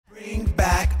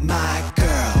my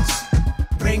girls.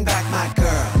 Bring back my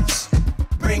girls.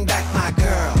 Bring back my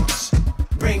girls.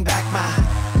 Bring back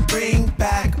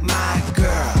my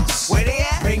girls. Where they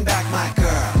at? Bring back my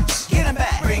girls. Get them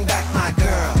back. Bring back my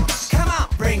girls. Come on.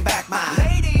 Bring back my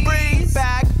ladies. Bring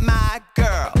back my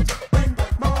girls. Bring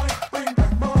back my, bring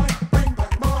back my, bring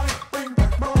back my, bring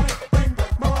back my, bring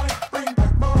back my, bring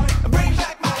back my, bring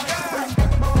back my girls.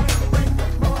 Bring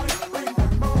back my, bring back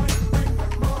my, bring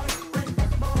back my, bring back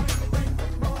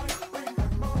my, bring back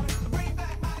my, bring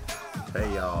back my girls. Hey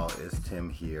y'all, it's Tim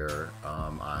here.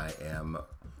 I am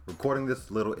recording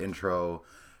this little intro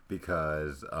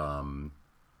because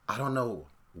I don't know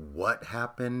what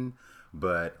happened,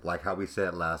 but like how we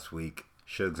said last week,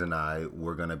 Shugs and I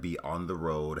were going to be on the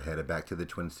road, headed back to the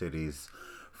Twin Cities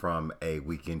from a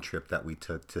weekend trip that we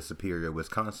took to Superior,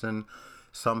 Wisconsin.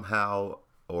 Somehow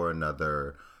or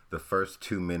another, the first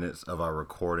 2 minutes of our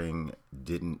recording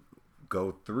didn't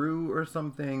go through or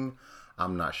something.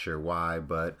 I'm not sure why,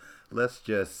 but let's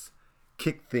just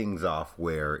kick things off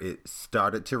where it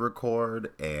started to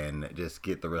record and just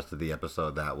get the rest of the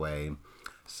episode that way.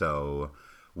 So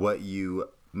what you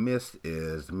missed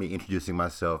is me introducing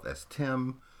myself as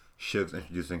Tim, Shugs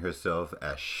introducing herself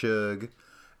as Shug,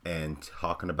 and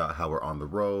talking about how we're on the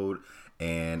road,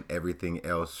 and everything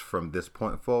else from this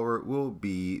point forward will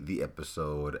be the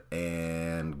episode.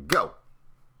 And go!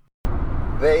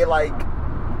 They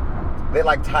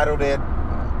titled it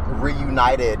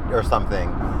Reunited or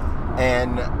something.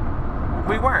 And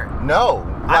we weren't. No.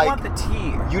 I want the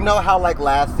tea. You know how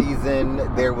last season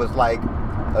there was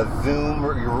a Zoom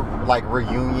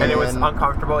reunion? And it was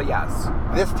uncomfortable, yes.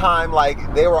 This time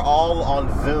they were all on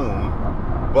Zoom,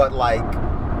 but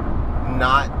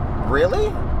not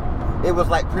really. It was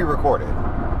pre-recorded.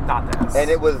 Not this. And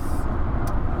it was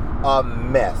a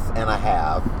mess and a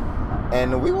half.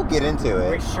 And we will get into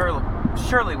it. We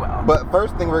surely will. But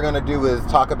first thing we're going to do is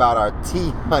talk about our tea,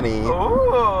 honey.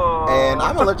 Ooh. And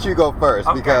I'm going to let you go first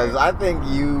Okay. because I think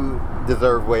you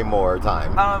deserve way more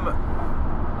time.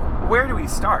 Where do we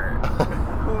start?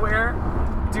 Where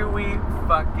do we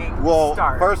fucking Well,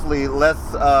 start? firstly,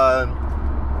 let's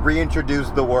reintroduce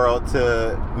the world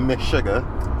to Miss Sugar.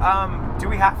 Do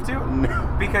we have to?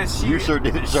 No. Because You sure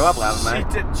didn't show up last night.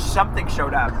 Something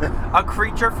showed up. A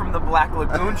creature from the Black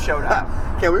Lagoon showed up.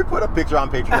 Can we put a picture on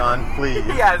Patreon, please?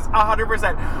 Yes,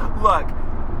 100%. Look,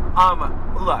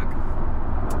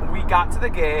 we got to the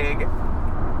gig.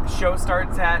 Show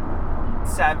starts at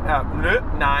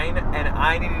 9, and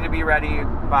I needed to be ready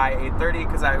by 8:30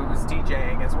 because I was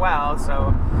DJing as well.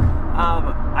 So,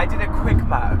 I did a quick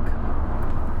mug,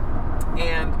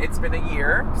 and it's been a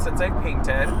year since I've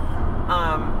painted,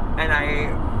 and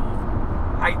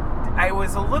I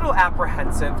was a little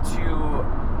apprehensive to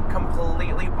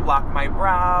completely block my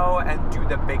brow and do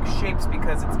the big shapes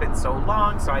because it's been so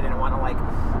long, so I didn't want to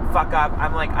fuck up.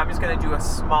 I'm just gonna do a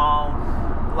small,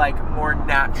 more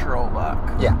natural look.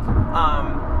 Yeah.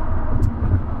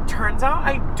 Turns out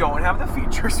I don't have the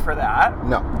features for that.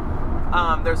 No.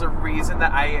 There's a reason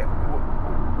that I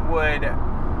would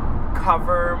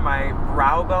cover my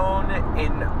brow bone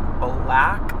in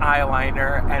black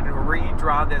eyeliner and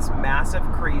redraw this massive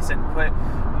crease and put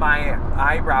my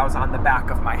eyebrows on the back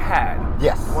of my head.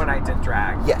 Yes. When I did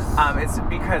drag. Yes. It's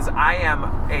because I am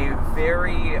a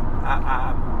very,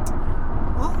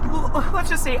 let's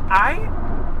just say I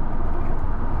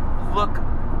look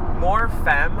more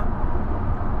femme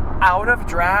out of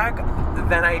drag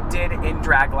than I did in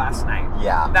drag last night.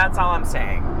 Yeah. That's all I'm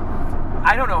saying.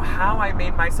 I don't know how I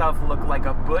made myself look like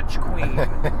a butch queen.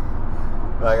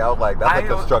 I was that's a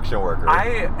construction worker.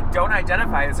 I don't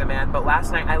identify as a man, but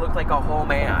last night I looked like a whole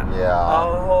man. Yeah.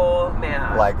 A whole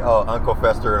man. Uncle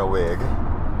Fester in a wig.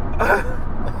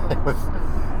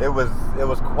 It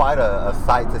was quite a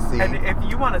sight to see. And if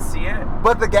you want to see it.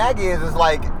 But the gag is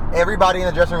everybody in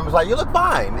the dressing room was like, you look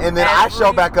fine. And then I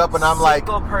show back up and I'm like.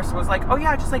 Every single person was like, oh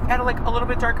yeah, just add a little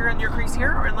bit darker in your crease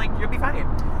here and you'll be fine.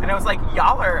 And I was like,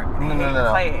 y'all are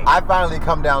No. playing. I finally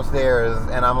come downstairs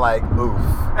and I'm like, oof.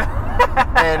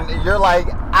 And you're like,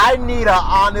 I need an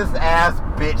honest ass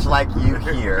bitch like you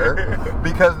here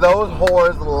because those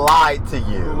whores lied to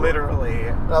you. Literally.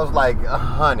 And I was like,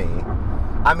 honey,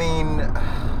 I mean,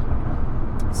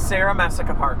 Sarah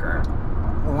Messica Parker.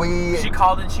 She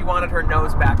called and she wanted her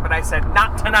nose back, but I said,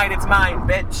 not tonight, it's mine,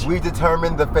 bitch. We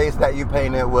determined the face that you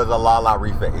painted was a La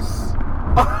reface.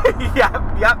 Yep.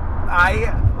 Yep.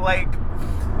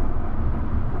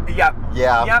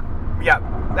 Yeah. Yep.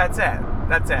 That's it.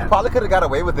 You probably could have got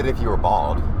away with it if you were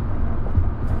bald.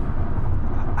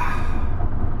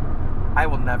 I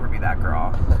will never be that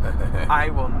girl. I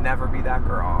will never be that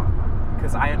girl.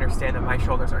 Because I understand that my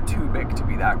shoulders are too big to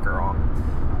be that girl.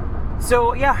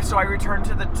 So I returned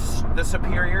to the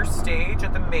Superior stage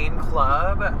at the main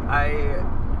club. I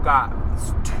got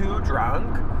too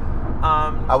drunk.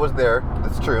 I was there.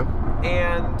 That's true.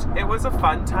 And it was a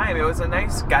fun time. It was a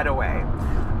nice getaway.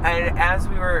 And as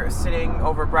we were sitting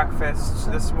over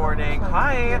breakfast this morning,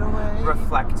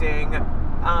 reflecting,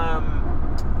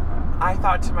 I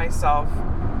thought to myself,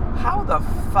 how the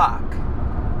fuck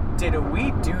did we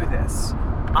do this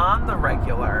on the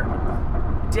regular,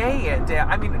 day in, day out?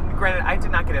 I mean, granted, I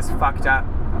did not get as fucked up.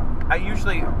 I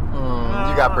usually...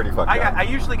 you got pretty fucked up. I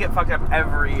usually get fucked up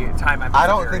every time I'm I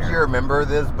don't think you remember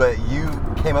this, but you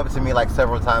came up to me like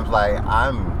several times like,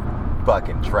 I'm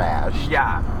fucking trash.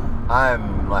 Yeah.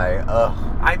 I'm like, ugh.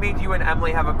 I made you and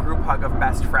Emily have a group hug of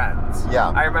best friends. Yeah.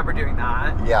 I remember doing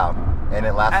that. Yeah. And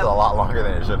it lasted a lot longer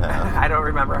than it should have. I don't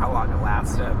remember how long it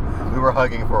lasted. We were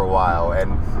hugging for a while,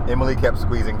 and Emily kept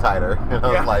squeezing tighter. And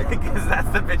I was like... because that's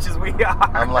the bitches we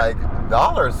are. I'm like,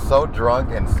 y'all are so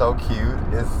drunk and so cute.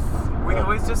 It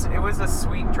was a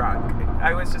sweet drunk.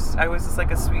 I was just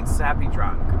like a sweet, sappy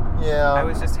drunk. Yeah. I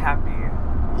was just happy.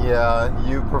 Yeah,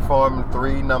 you performed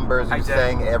 3 numbers. You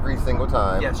sang every single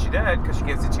time. Yes, she did, because she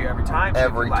gives it to you every time.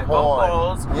 Every live time.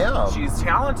 vocals. Yeah. She's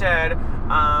talented.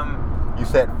 You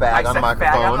said fag on the microphone.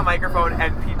 I said fag on the microphone,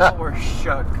 and people were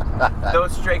shook.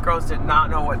 Those straight girls did not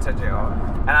know what to do.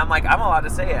 And I'm like, I'm allowed to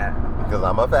say it. Because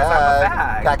I'm a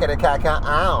fag.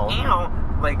 Ow. Ow.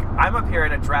 Like, I'm up here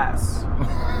in a dress.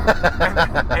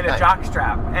 and a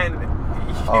jockstrap. And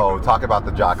talk about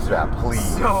the jockstrap,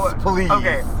 please. Please.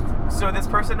 Okay. So this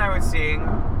person I was seeing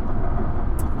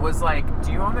was like,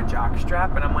 do you own a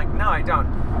jockstrap? And I'm like, no, I don't.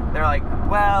 They're like,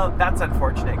 well, that's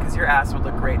unfortunate because your ass would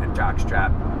look great in a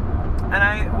jockstrap. And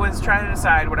I was trying to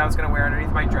decide what I was going to wear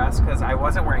underneath my dress because I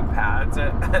wasn't wearing pads.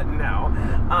 No.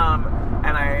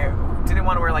 And I didn't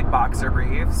want to wear like boxer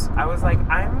briefs. I was like,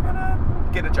 I'm going to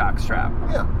get a jockstrap.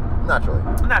 Yeah, naturally.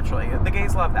 Naturally. The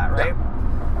gays love that, right?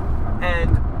 Yeah.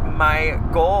 And my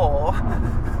goal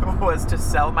was to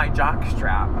sell my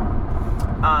jockstrap.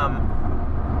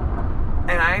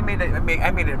 And I made it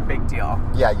a big deal.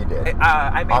 Yeah, you did.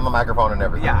 On the microphone and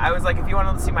everything. Yeah, I was like, if you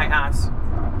want to see my ass,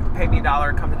 pay me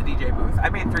 $1, come to the DJ booth. I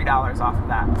made $3 off of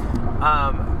that.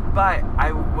 But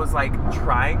I was like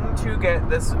trying to get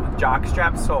this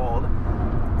jockstrap sold.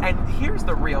 And here's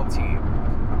the real tea.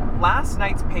 Last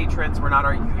night's patrons were not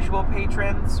our usual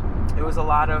patrons. It was a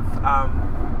lot of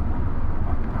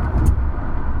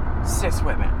cis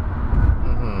women.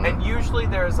 Mm-hmm. And usually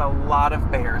there's a lot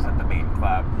of bears at the main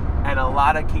club and a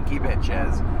lot of kinky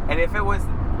bitches. And if it was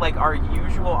like our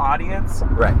usual audience,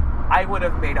 right, I would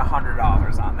have made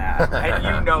 $100 on that. And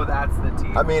you know that's the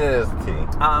tea. I mean, it is the tea.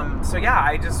 So yeah,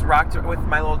 I just rocked it with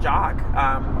my little jog.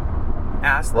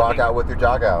 Rock out with your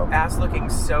jog out. Ass looking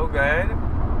so good.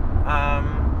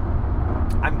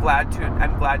 I'm glad to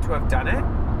have done it.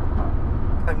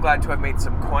 I'm glad to have made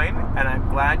some coin, and I'm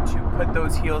glad to put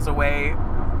those heels away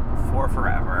for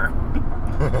forever.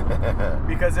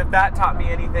 Because if that taught me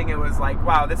anything, it was like,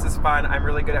 wow, this is fun. I'm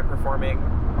really good at performing.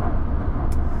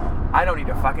 I don't need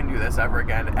to fucking do this ever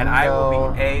again, and I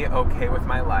will be A-okay with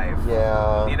my life.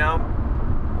 Yeah. You know?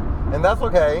 And that's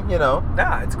okay, you know?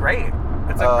 Yeah, it's great.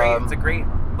 It's a great,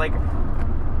 like,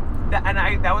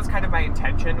 that was kind of my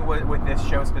intention with this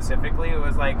show specifically. It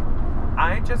was like,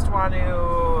 I just want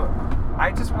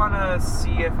to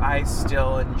see if I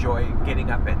still enjoy getting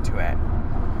up into it.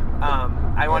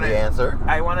 I want to answer.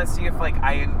 I want to see if if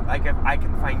I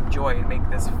can find joy and make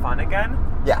this fun again.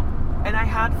 Yeah. And I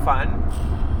had fun.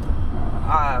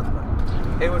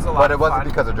 It was a lot. But it wasn't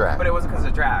because of drag. But it wasn't because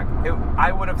of drag.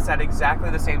 I would have said exactly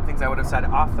the same things I would have said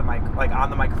off the mic, like on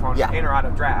the microphone, in or out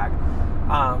of drag.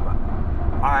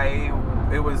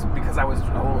 It was because I was a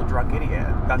little drunk idiot.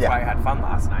 That's why I had fun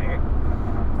last night.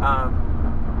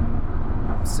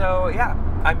 So yeah,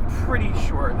 I'm pretty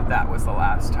sure that was the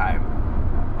last time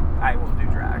I will do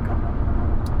drag.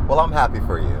 Well, I'm happy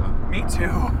for you. Me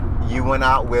too. You went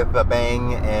out with a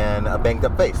bang and a banged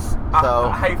up face.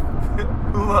 So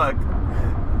look,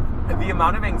 the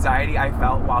amount of anxiety I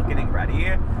felt while getting ready,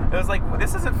 it was like,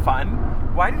 this isn't fun.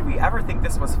 Why did we ever think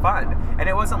this was fun? And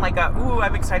it wasn't like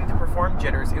I'm excited to perform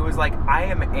jitters. It was like, I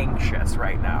am anxious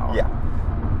right now. Yeah.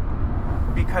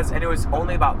 And it was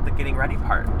only about the getting ready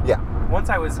part. Yeah. Once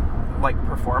I was like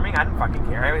performing, I didn't fucking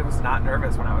care. I was not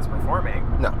nervous when I was performing.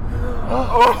 No.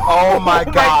 Oh my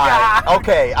god.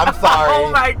 Okay, I'm sorry. Oh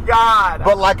my god.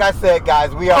 But like I said,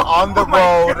 guys, we are on the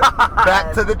road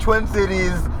back to the Twin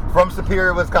Cities from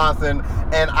Superior, Wisconsin,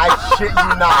 and I shit you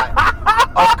not,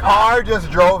 a car just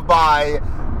drove by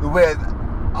with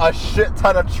a shit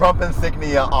ton of Trump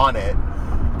insignia on it.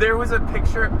 There was a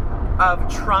picture of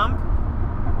Trump,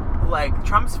 like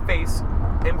Trump's face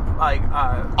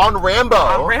On Rambo.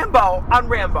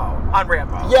 On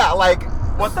Rambo. Yeah, like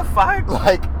What the fuck?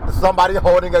 like somebody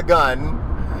holding a gun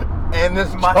and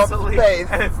it's Trump's Muscly, face.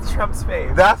 and it's Trump's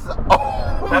face. That's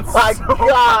That's my so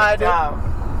God. fucked up.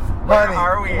 Where Honey,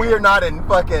 are we? we are not in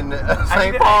fucking I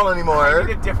St. need- Paul I anymore.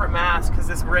 need a different mask because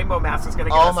this rainbow mask is gonna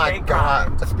get Oh us my hate God.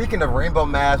 crime. Speaking of rainbow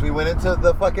masks, we went into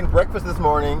the fucking breakfast this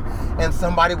morning and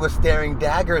somebody was staring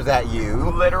daggers at you.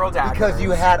 Literal daggers. Because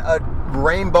you had a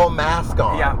rainbow mask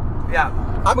on. Yeah.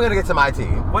 I'm going to get to my tea.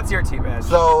 What's your tea, bitch?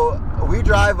 So we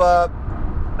drive up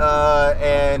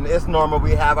and it's normal.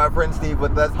 We have our friend Steve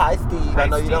with us. Hi, Steve. Hi, I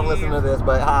know you don't Steve. listen to this,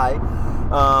 but hi.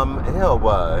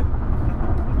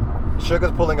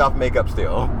 Sugar's pulling off makeup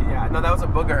still. Yeah, no, that was a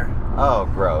booger. Oh,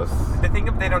 gross. The thing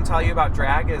that they don't tell you about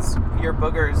drag is your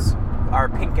boogers are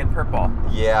pink and purple.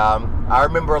 Yeah, I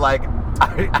remember like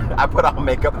I put on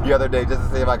makeup the other day just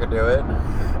to see if I could do it,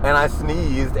 and I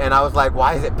sneezed, and I was like,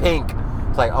 "Why is it pink?"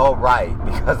 It's like, "Oh, right,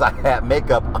 because I had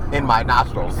makeup in my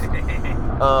nostrils."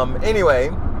 Anyway,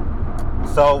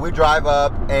 so we drive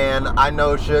up, and I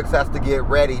know Shugs has to get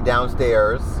ready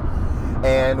downstairs,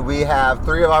 and we have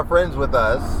 3 of our friends with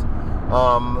us.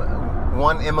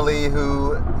 One Emily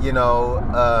who,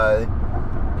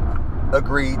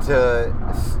 agreed to,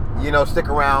 stick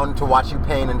around to watch you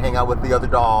paint and hang out with the other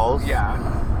dolls. Yeah.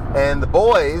 And the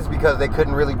boys, because they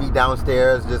couldn't really be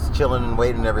downstairs just chilling and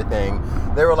waiting and everything,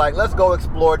 they were like, let's go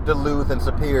explore Duluth and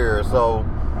Superior. So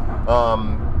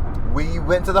we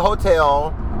went to the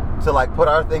hotel to like put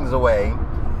our things away.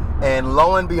 And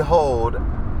lo and behold,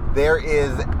 there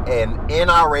is an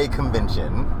NRA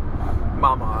convention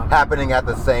Mama. happening at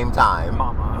the same time.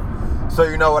 Mama. So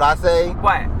you know what I say?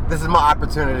 What? This is my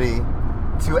opportunity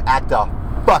to act a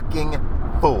fucking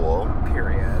fool.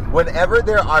 Period. Whenever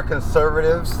there are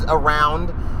conservatives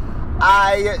around,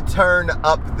 I turn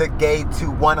up the gay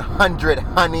to 100,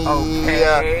 honey.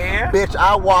 Okay. Bitch,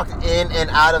 I walked in and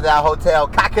out of that hotel.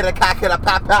 Cockita,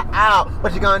 pop, out.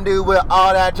 What you gonna do with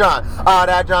all that junk? All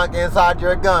that junk inside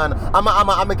your gun.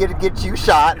 I'ma get you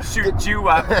shot. Shoot you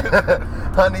up.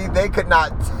 Honey, they could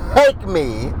not take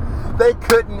me. They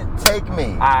couldn't take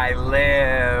me. I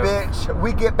live. Bitch,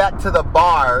 we get back to the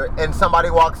bar and somebody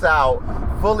walks out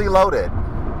fully loaded.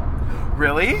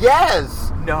 Really?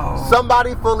 Yes! No.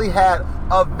 Somebody fully had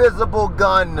a visible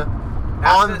gun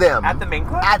on them. At the main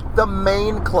club? At the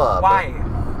main club. Why?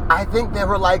 I think they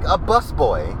were like a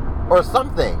busboy or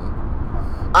something.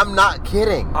 I'm not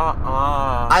kidding.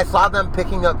 I saw them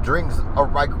picking up drinks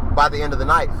like by the end of the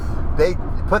night. They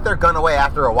put their gun away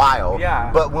after a while. Yeah.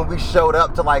 But when we showed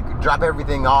up to like drop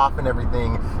everything off and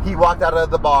everything, he walked out of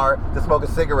the bar to smoke a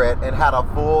cigarette and had a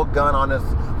full gun on his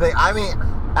thing. I mean,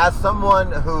 as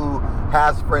someone who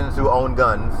has friends who own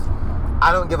guns,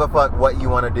 I don't give a fuck what you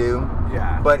want to do.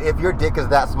 Yeah. But if your dick is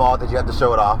that small that you have to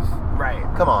show it off, Right.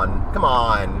 come on.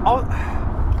 Oh,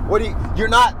 What you're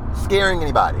not scaring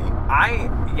anybody.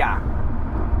 yeah.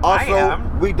 Also, I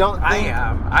am. we don't think. I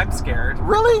am. I'm scared.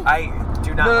 Really? I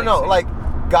do not. No. Like,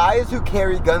 guys who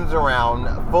carry guns around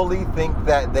fully think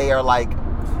that they are like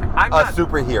I'm a not,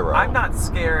 superhero. I'm not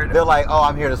scared. They're like, oh,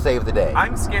 I'm here to save the day.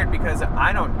 I'm scared because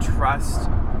I don't trust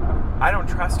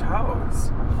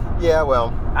hoes. Yeah,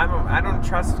 well. I don't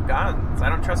trust guns. I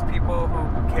don't trust people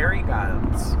who carry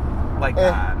guns like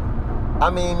that. I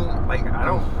mean, Like, I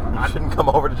don't. You shouldn't come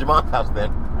over to Jamon's house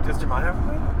then. Does Jamon have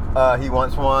one? He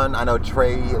wants one. I know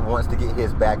Trey wants to get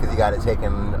his back because he got it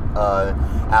taken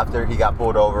after he got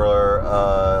pulled over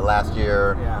last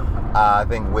year. Yeah. I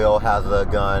think Will has a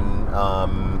gun,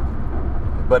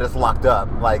 but it's locked up.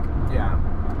 Like, Yeah.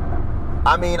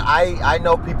 I mean, I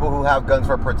know people who have guns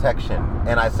for protection,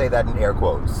 and I say that in air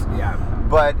quotes. Yeah.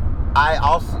 But I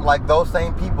also, like, those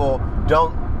same people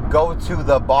don't go to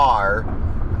the bar,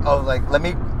 let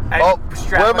me,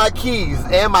 strap where are a- my keys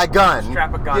and my gun?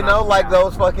 Strap a gun You know, on, like yeah.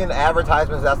 those fucking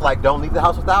advertisements that's like, don't leave the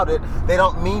house without it. They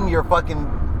don't mean your fucking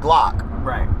Glock.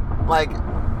 Right. Like,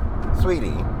 sweetie,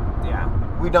 Yeah.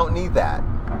 we don't need that.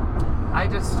 I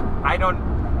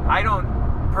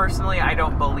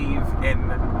don't believe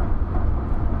in.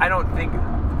 I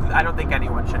don't think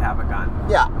anyone should have a gun.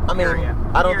 Yeah, I mean, Period.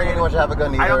 I don't think Period. anyone should have a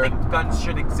gun either. I don't think guns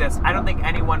should exist. I don't think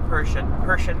any one person.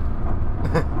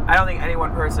 I don't think any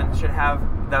one person should have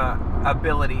the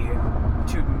ability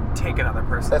to take another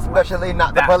person. Especially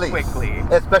not the that police. quickly.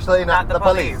 Especially not the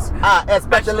police.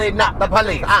 Especially not the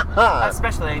police.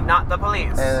 Especially not the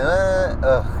police.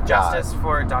 Justice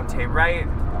for Dante Wright.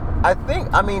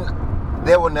 I mean,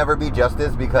 there will never be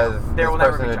justice because There will this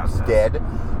never be person is justice. dead.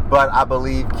 But I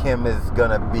believe Kim is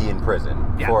gonna be in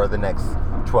prison Yeah. for the next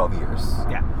 12 years.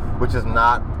 Yeah. Which is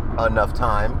not enough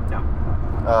time. No.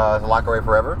 To lock her away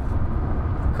forever.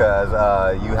 because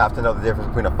you have to know the difference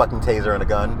between a fucking taser and a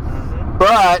gun. Mm-hmm.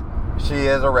 But she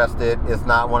is arrested. It's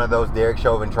not one of those Derek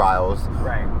Chauvin trials.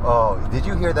 Right. Oh, did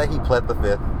you hear that he pled the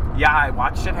fifth? Yeah, I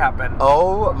watched it happen.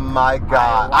 Oh my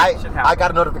God. I watched it happen. I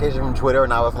got a notification from Twitter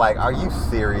and I was like, are you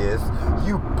serious?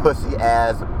 You pussy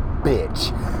ass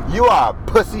bitch. You are a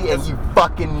pussy and you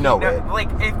fucking know it. Like,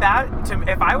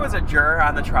 if I was a juror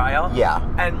on the trial, Yeah.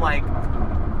 and like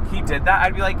he did that,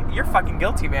 I'd be like, you're fucking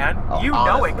guilty, man. Oh, You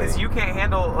know it, because honestly. you can't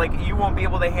handle, like, you won't be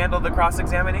able to handle the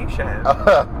cross-examination.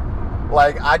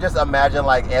 Like, I just imagine,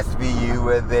 like, SVU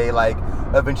where they, like,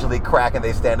 eventually crack and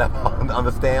they stand up on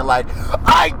the stand like,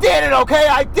 I did it, okay?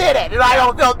 I did it! And I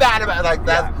don't feel bad about it. Like,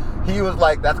 that's, he was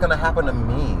like, that's going to happen to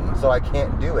me, so I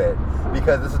can't do it.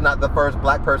 Because this is not the first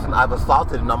black person I've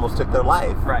assaulted and almost took their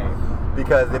life. Right.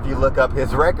 Because if you look up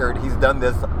his record, he's done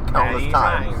this countless Many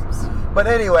times. But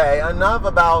anyway, enough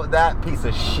about that piece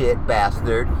of shit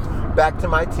bastard. Back to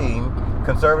my team.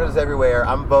 Conservatives everywhere.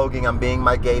 I'm voguing. I'm being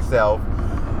my gay self.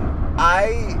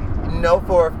 I know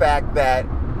for a fact that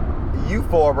you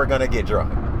four were going to get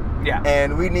drunk. Yeah.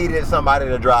 And we needed somebody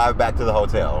to drive back to the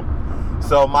hotel.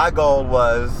 So my goal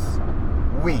was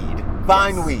weed.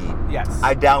 Find Yes. weed. Yes.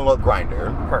 I download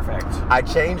Grindr. Perfect. I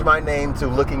changed my name to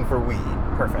Looking for Weed.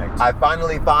 Perfect. I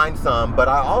finally find some, but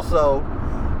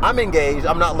I'm engaged.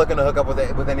 I'm not looking to hook up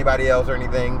with anybody else or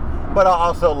anything, but I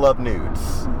also love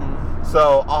nudes. Mhm.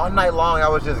 So all night long, I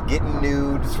was just getting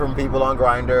nudes from people on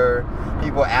Grindr,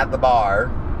 people at the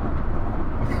bar.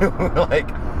 Like,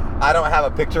 I don't have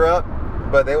a picture up,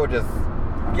 but they were just,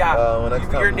 Yeah.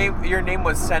 next Your time- name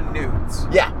was Send Nudes.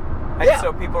 yeah. And Yeah.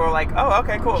 so people were like, oh,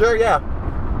 okay, cool. Sure, yeah.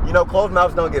 You know, closed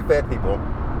mouths don't get fed, people.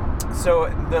 So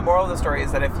the moral of the story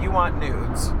is that if you want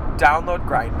nudes, download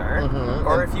Grindr. Mhm.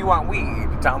 Or if you want weed,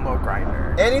 download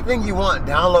Grindr. Anything you want,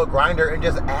 download Grindr and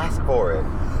just ask for it.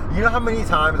 You know how many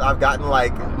times I've gotten,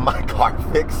 like, my car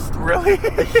fixed? Really?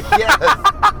 Yes.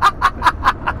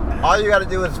 All you gotta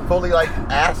do is fully, like,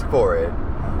 ask for it.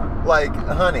 Like,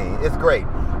 honey, it's great.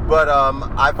 But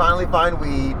I finally find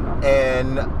weed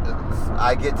and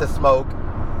I get to smoke.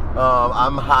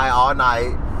 I'm high all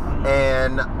night,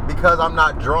 and because I'm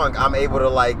not drunk, I'm able to,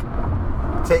 like,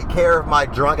 take care of my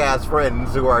drunk ass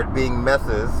friends who are being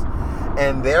messes.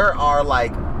 And there are,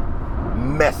 like,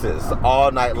 messes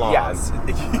all night long. Yes.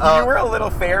 You were a little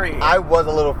fairy. I was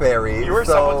a little fairy. You were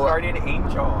so someone's guardian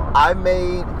angel. I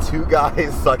made two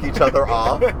guys suck each other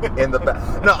off in the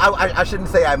back. No, I shouldn't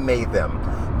say I made them,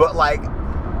 but, like,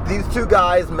 these two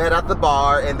guys met at the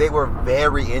bar and they were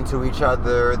very into each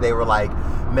other. They were, like,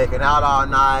 making out all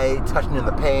night, touching in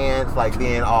the pants, like,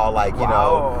 being all, like, you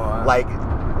Wow. know, like,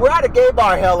 we're at a gay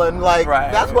bar, Helen. Like,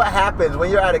 Right. that's what happens when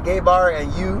you're at a gay bar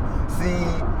and you see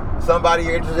somebody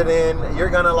you're interested in. You're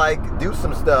gonna, like, do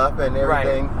some stuff and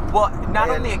everything. Right. Well, not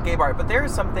And- only a gay bar, but there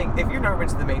is something, if you've never been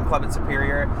to the main club in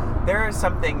Superior, there is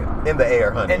something In the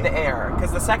air, honey. in the air.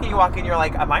 Because the second you walk in, you're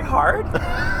like, am I hard?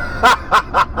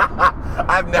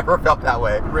 I've never felt that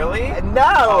way. Really? No.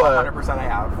 Oh, 100% I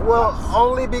have. Well,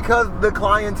 only because the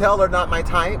clientele are not my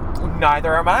type,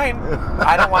 Neither are mine.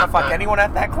 I don't want to fuck anyone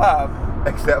at that club.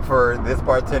 except for this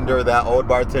bartender, that old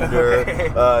bartender, Okay.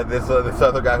 this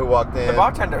other guy who walked in. The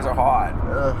bartenders are hot.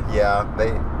 Yeah,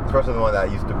 especially the one that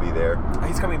used to be there.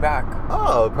 He's coming back.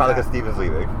 Oh, probably Yeah. because Steven's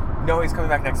leaving. No, he's coming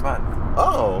back next month.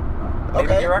 Oh, Maybe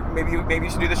okay. you're, maybe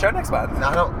you should do the show next month.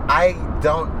 I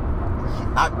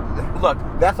Look,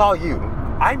 that's all you.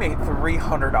 I made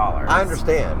 $300. I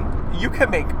understand. You can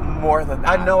make more than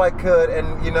that. I know I could,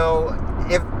 and, you know,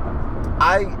 if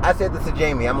I said this to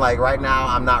Jamie, I'm like, right now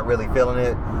I'm not really feeling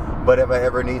it, but if I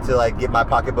ever need to, like, get my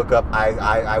pocketbook up,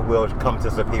 I will come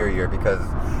to Superior, because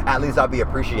at least I'll be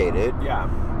appreciated. Yeah.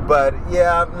 But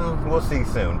yeah, we'll see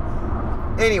soon.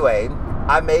 Anyway,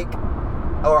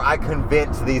 I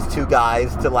convince these two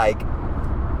guys to, like,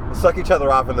 suck each other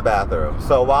off in the bathroom.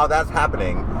 So while that's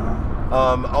happening,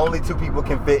 only two people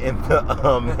can fit in the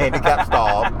handicap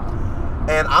stall,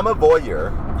 and I'm a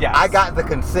voyeur. Yes. I got the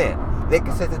consent. They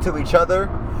consented to each other.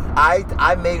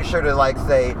 I made sure to, like,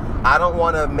 say, I don't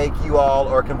want to make you all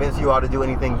or convince you all to do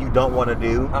anything you don't want to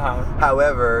do. Uh-huh.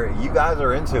 However, you guys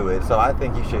are into it, so I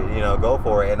think you should, go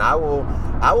for it. And I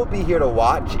will be here to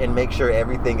watch and make sure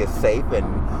everything is safe and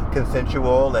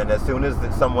consensual. And as soon as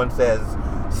someone says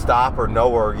stop or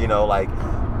no, or, like,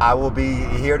 I will be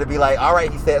here to be like, all right,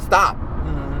 he said stop.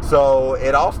 Mm-hmm. So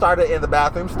it all started in the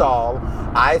bathroom stall.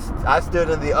 I stood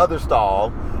in the other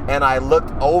stall and I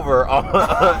looked over on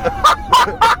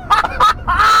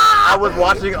I was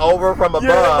watching over from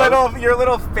above. Your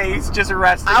little face just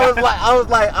rested. I was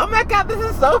like, oh my god, this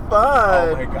is so fun.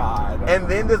 Oh my god. And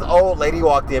then this old lady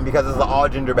walked in because it's an all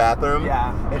gender bathroom.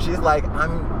 Yeah. And she's like,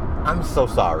 I'm I'm so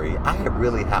sorry. I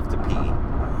really have to pee.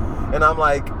 And I'm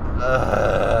like,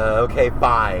 okay,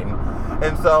 fine.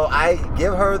 And so I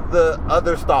give her the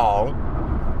other stall,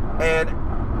 and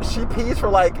she pees for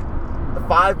like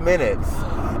 5 minutes,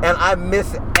 and I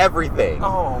miss everything.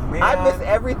 Oh, man. I miss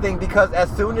everything because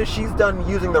as soon as she's done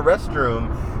using the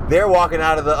restroom, they're walking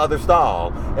out of the other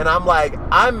stall. And I'm like,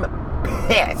 I'm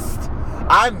pissed.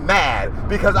 I'm mad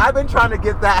because I've been trying to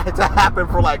get that to happen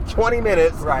for like 20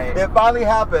 minutes. Right. It finally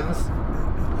happens.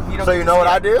 So you know what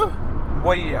I do?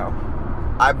 What do you do?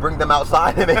 I bring them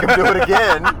outside and make them do it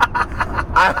again.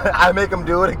 I make them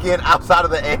do it again outside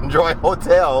of the Enjoy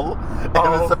Hotel in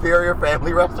the Superior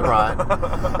Family Restaurant.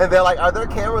 And they're like, are there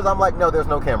cameras? I'm like, no, there's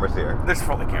no cameras here. There's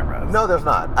fully cameras. No, there's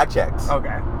not. I checked.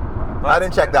 Okay. I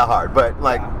didn't check that hard, but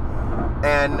like,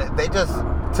 and they just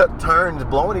took turns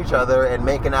blowing each other and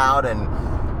making out and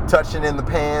touching in the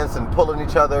pants and pulling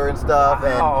each other and stuff.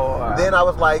 Wow. And then I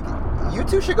was like, you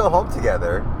two should go home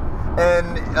together.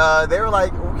 And they were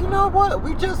like, you know what?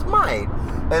 We just might.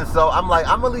 And so I'm like,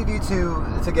 I'm going to leave you two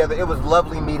together. It was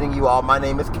lovely meeting you all. My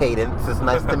name is Cadence. It's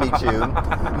nice to meet you.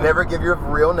 Never give your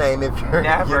real name if you're...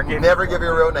 Never give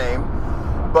your real name.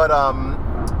 But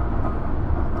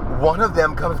one of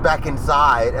them comes back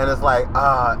inside and is like,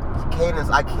 Cadence,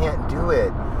 I can't do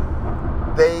it.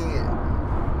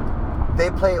 They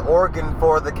play organ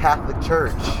for the Catholic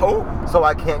Church. Oh. So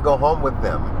I can't go home with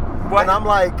them. What? And I'm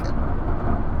like...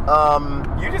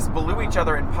 you just blew each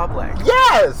other in public.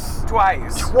 Yes!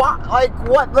 Twice. Like,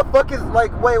 what the fuck is,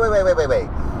 like, wait.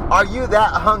 Are you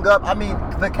that hung up? I mean,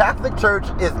 the Catholic Church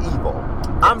is evil. Yes.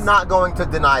 I'm not going to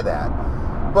deny that.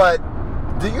 But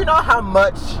do you know how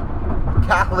much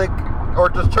Catholic or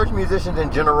just church musicians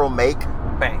in general make?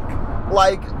 Bank.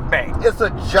 Like, Bank. It's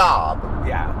a job.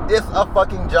 Yeah. It's a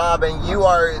fucking job, and you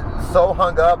are so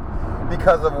hung up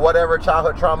because of whatever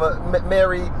childhood trauma.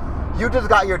 Mary, you just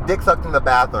got your dick sucked in the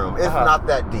bathroom. It's not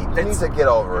that deep. You need to get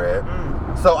over it.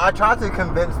 So I tried to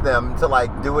convince them to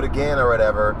like do it again or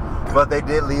whatever, but they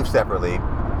did leave separately.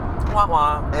 Wah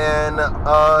wah. And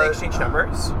they exchanged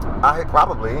numbers? I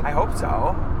probably. I hope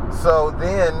so. So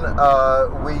then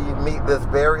we meet this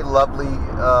very lovely,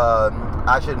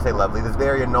 I shouldn't say lovely, this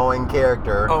very annoying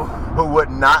character who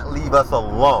would not leave us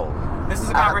alone. This is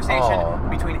a conversation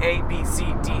between A, B,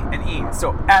 C, D, and E.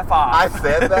 So F off. I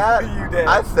said that. You did.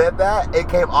 I said that. It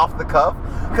came off the cuff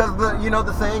because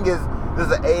the saying is this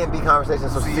is an A and B conversation,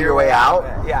 so see your way out.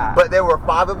 Yeah. But there were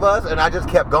 5 of us, and I just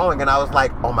kept going, and I was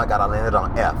like, oh my god, I landed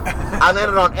on F. I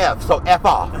landed on F, so F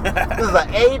off. This is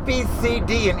an A, B, C,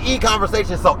 D, and E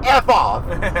conversation, so F off.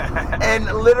 And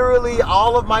literally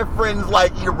all of my friends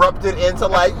like erupted into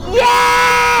like,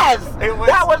 yes!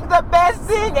 That was the best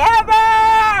thing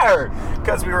ever!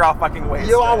 Because we were all fucking wasted.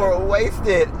 You all were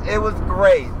wasted. It was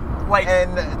great. Like,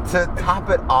 and to top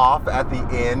it off at the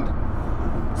end,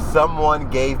 someone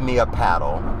gave me a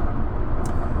paddle.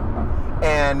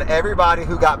 And everybody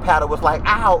who got paddled was like,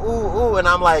 ow, ooh, ooh. And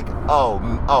I'm like, oh,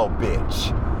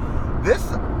 bitch. This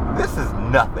is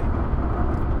nothing.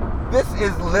 This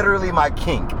is literally my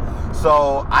kink.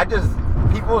 So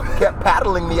people kept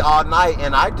paddling me all night,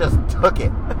 and I just took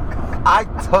it. I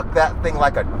took that thing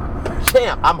like a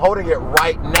champ. I'm holding it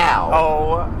right now.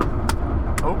 Oh,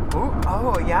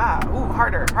 yeah. Ooh,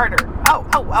 harder.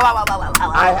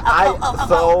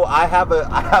 So I have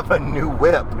a new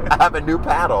whip. I have a new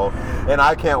paddle, and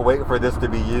I can't wait for this to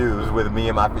be used with me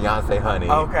and my fiance, honey.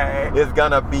 Okay. It's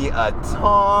gonna be a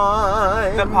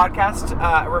time. The podcast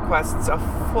requests a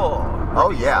full.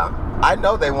 Oh yeah, I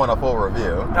know they want a full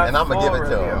review, and I'm gonna give it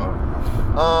to them.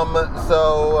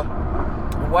 So.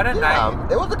 What a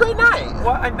night. It was a great night.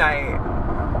 What a night.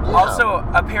 Yeah. Also,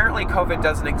 apparently COVID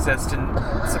doesn't exist in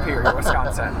Superior,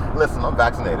 Wisconsin. Listen, I'm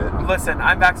vaccinated. Listen,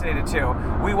 I'm vaccinated too.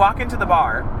 We walk into the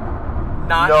bar.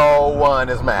 No one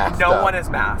is masked. No one is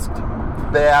masked.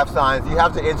 They have signs. You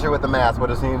have to enter with a mask,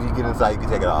 but as soon as you get inside, you can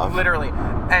take it off. Literally.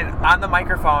 And on the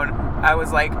microphone, I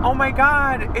was like, oh my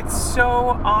God, it's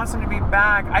so awesome to be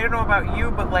back. I don't know about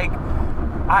you, but like,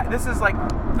 this is like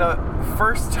the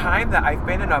first time that I've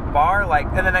been in a bar, like,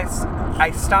 and then I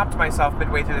stopped myself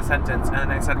midway through the sentence, and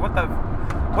I said, what the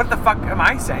fuck am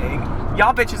I saying?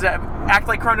 Y'all bitches act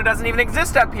like Corona doesn't even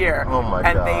exist up here. Oh my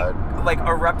God. And they like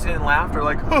erupted in laughter,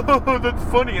 like, oh, that's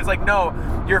funny. It's like, no,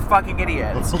 you're fucking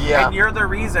idiots. Yeah. And you're the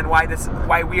reason why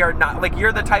we are not, like,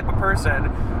 you're the type of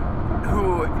person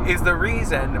who is the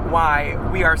reason why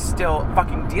we are still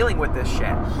fucking dealing with this shit.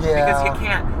 Yeah. Because you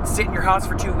can't sit in your house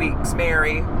for 2 weeks,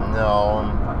 Mary. No.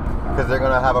 Because they're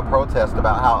going to have a protest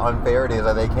about how unfair it is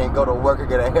that they can't go to work or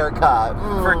get a haircut.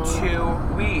 For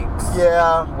 2 weeks.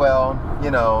 Yeah, well,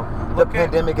 the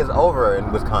pandemic is over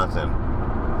in Wisconsin,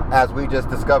 as we just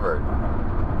discovered.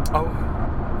 Oh.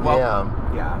 Well,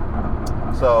 Yeah.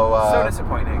 Yeah. So So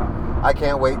disappointing. I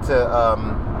can't wait to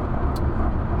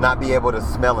not be able to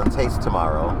smell and taste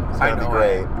tomorrow. It's I gonna be know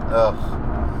great. it.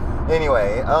 Ugh.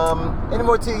 Anyway, any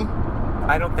more tea?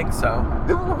 I don't think so.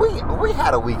 We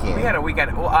had a weekend. We had a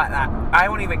weekend. Well, I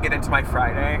won't even get into my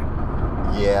Friday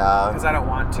Yeah. because I don't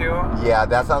want to. Yeah,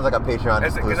 that sounds like a Patreon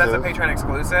Because exclusive. that's a Patreon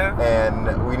exclusive.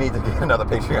 And we need to get another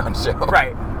Patreon show.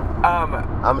 Right.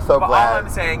 I'm so but glad all I'm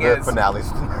saying the is-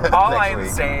 finale's All next I'm week.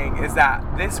 saying is that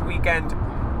this weekend,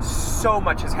 so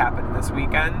much has happened this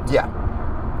weekend. Yeah.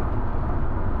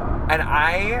 And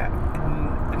I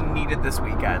needed this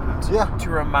weekend Yeah. to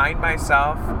remind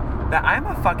myself that I'm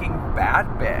a fucking bad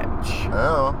bitch.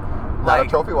 Oh. Not Like- a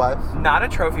trophy wife. Not a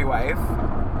trophy wife.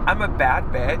 I'm a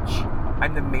bad bitch.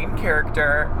 I'm the main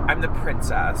character. I'm the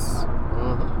princess.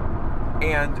 Mm-hmm.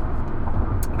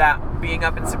 And that being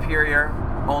up in Superior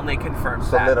only confirms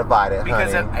that. Solidified it,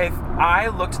 Because honey. if I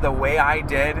looked the way I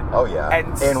did, Oh yeah. and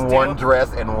in still- one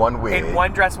dress and one wig. in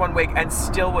one dress, one wig, and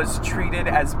still was treated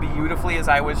as beautifully as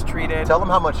I was treated, Tell them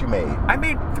how much you made. I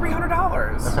made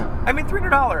 $300. I made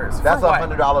 $300. That's for what?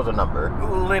 $100 a number.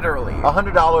 Literally.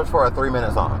 $100 for a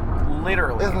 3-minute song.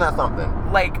 Literally. Isn't that something?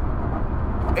 Like,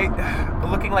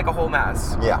 looking like a whole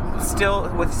mess. Yeah. Still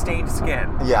with stained skin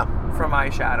Yeah. from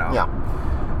eyeshadow. Yeah.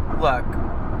 Look,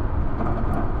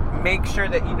 make sure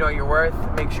that you know your worth.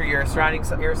 Make sure you're surrounding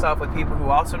yourself with people who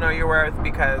also know your worth,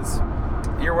 because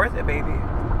you're worth it, baby.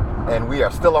 And we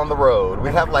are still on the road.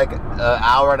 We have like an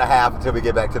hour and a half until we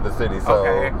get back to the city. So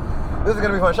Okay. this is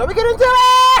gonna be fun. Shall we get into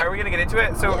it? Are we gonna get into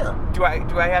it? So Yeah.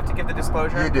 do I have to give the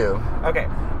disclosure? You do. Okay.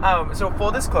 So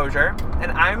full disclosure,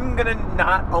 and I'm gonna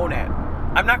not own it.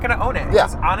 I'm not gonna own it. Yeah.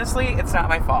 'Cause honestly, it's not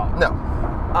my fault. No.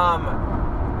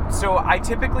 So I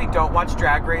typically don't watch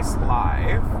Drag Race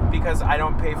live because I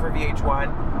don't pay for VH1,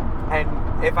 and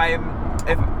if I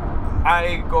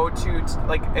go to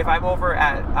like if I'm over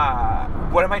at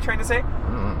what am I trying to say?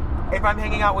 Mm-hmm. If I'm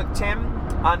hanging out with Tim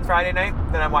on Friday night,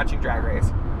 then I'm watching Drag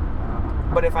Race.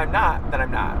 But if I'm not, then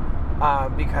I'm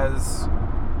not, because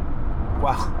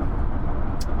well,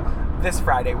 this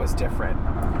Friday was different.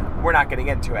 We're not getting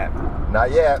into it.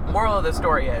 Not yet. Moral of the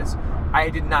story is, I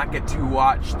did not get to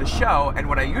watch the show, and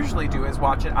what I usually do is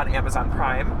watch it on Amazon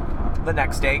Prime the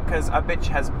next day, because a bitch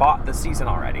has bought the season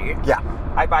already. Yeah.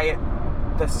 I buy it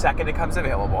the second it comes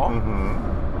available,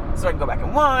 Mm-hmm. so I can go back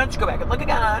and watch, go back and look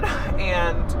again,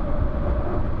 and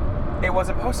it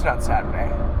wasn't posted on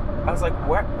Saturday. I was like,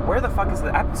 where the fuck is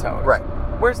the episode? Right.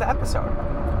 Where's the episode?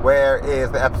 Where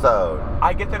is the episode?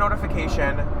 I get the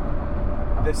notification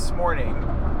this morning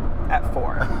at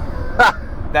 4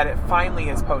 that it finally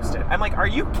is posted. I'm like, are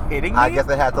you kidding me? I guess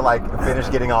they had to like finish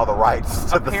getting all the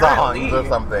rights to the songs or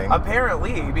something.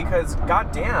 Apparently, because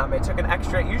goddamn, it took an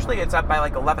extra. Usually, it's up by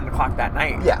like 11 o'clock that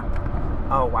night. Yeah.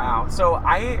 Oh wow. So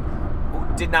I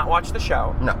did not watch the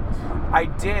show. No. I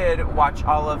did watch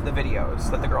all of the videos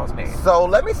that the girls made. So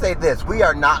let me say this: we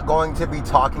are not going to be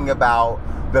talking about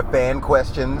the fan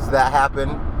questions that happen.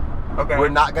 Okay. We're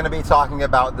not going to be talking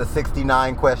about the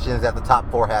 69 questions that the top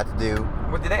 4 had to do.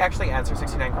 Well, did they actually answer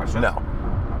 69 questions? No.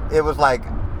 It was like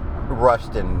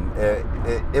rushed and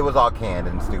it was all canned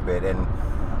and stupid. And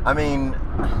I mean,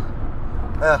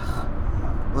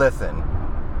 listen,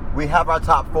 we have our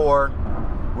top 4.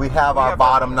 We have our have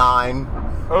bottom 9.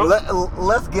 Oh.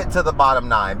 Let's get to the bottom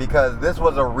 9 because this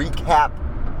was a recap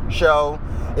show.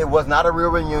 It was not a real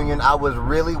reunion. I was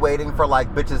really waiting for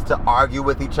like bitches to argue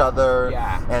with each other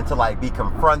Yeah. and to like be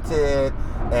confronted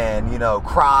and, you know,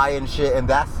 cry and shit. And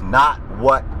that's not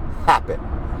what happened.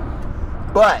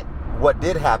 But what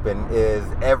did happen is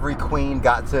every queen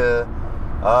got to,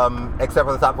 except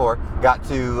for the top 4, got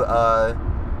to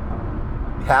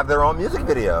have their own music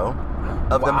video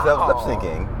of themselves lip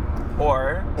syncing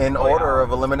Or in order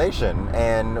of elimination.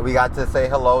 And we got to say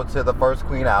hello to the first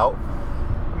queen out,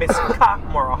 Miss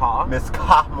Cockmore Hall. Miss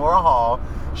Cockmore Hall.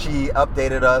 She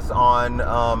updated us on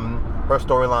her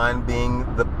storyline being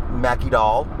the Mackie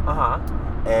doll.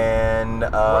 And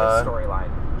What a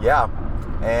storyline. yeah,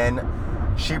 and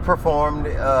she performed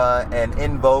an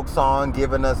In Vogue song,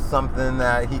 giving us something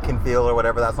that he can feel or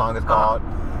whatever that song is called.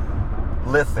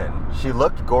 Listen, she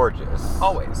looked gorgeous.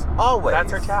 Always. Always.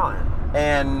 That's her talent.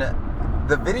 And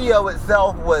the video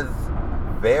itself was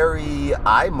very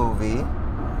iMovie.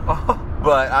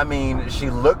 But, I mean,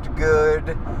 she looked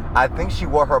good. I think she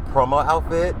wore her promo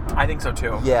outfit. I think so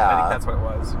too. Yeah. I think that's what it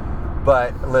was.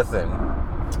 But, listen,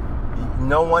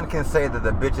 no one can say that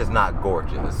the bitch is not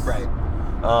gorgeous. Right.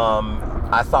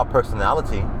 I saw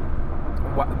personality.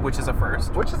 Which is a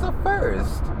first. Which is a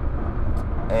first.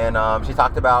 And she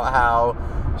talked about how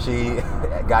she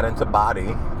got into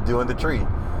body doing the tree.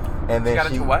 And then She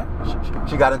got into what?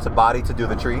 She got into Body to Do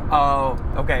the Tree. Oh,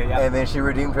 okay, yeah. And then she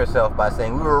redeemed herself by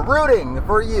saying, "We were rooting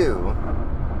for you."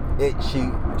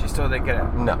 She still didn't get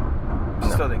it. No.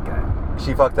 Still didn't get it.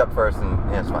 She fucked up first, and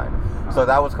it's fine. So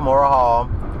that was Kimora Hall,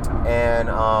 and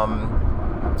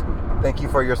thank you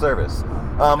for your service.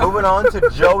 Moving on to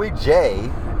Joey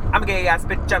J. I'm a gay ass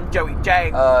bitch. I'm Joey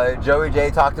J. Joey J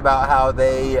talked about how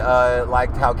they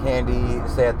liked how Candy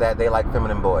said that they like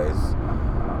feminine boys.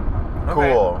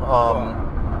 Okay. Cool.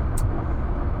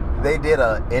 They did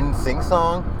a NSYNC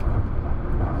song.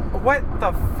 What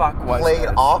the fuck was Played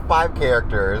this? all 5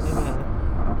 characters. Mhm.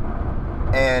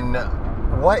 And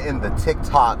what in the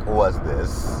TikTok was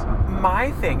this?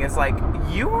 My thing is like,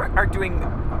 you are doing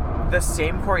the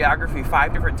same choreography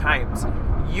 5 different times.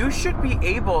 You should be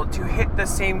able to hit the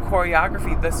same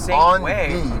choreography the same On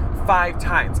way beat. 5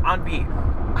 times on beat.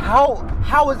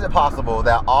 How is it possible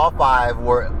that all 5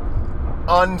 were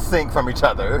unsynced from each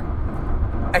other?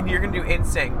 And you're gonna do in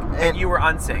sync, And- and you were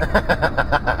unsync.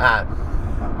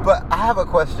 But I have a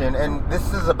question, and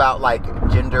this is about like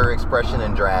gender expression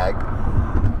and drag.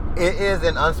 It is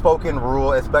an unspoken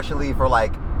rule, especially for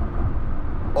like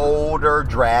older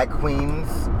drag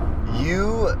queens.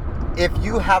 If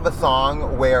you have a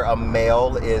song where a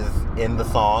male is in the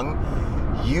song,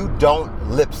 you don't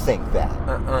lip sync that.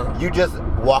 You just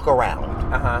walk around.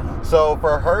 So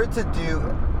for her to do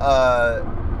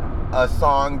a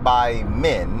song by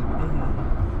men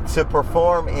to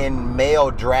perform in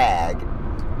male drag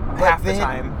Half the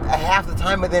time. Half the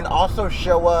time, and then also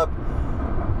show up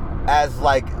as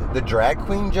like the drag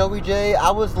queen Joey J. I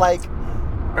was like,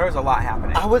 There was a lot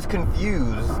happening. I was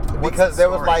confused What's because the there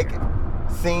was story? like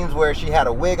scenes where she had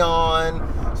a wig on,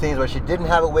 scenes where she didn't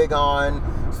have a wig on,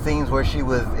 scenes where she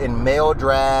was in male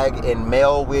drag, in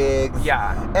male wigs.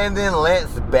 Yeah. And then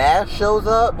Lance Bass shows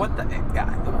up. What the?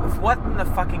 What in the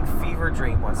fucking fever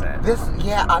dream was it?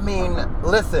 I mean,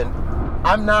 listen,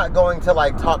 I'm not going to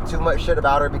like talk too much shit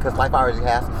about her because life already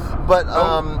has, but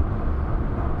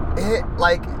it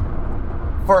like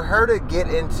for her to get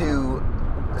into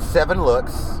 7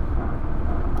 looks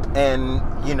and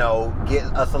get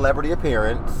a celebrity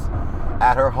appearance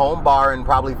at her home bar in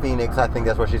probably Phoenix, I think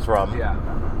that's where she's from. Yeah.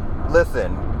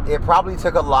 Listen, it probably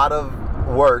took a lot of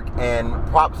work, and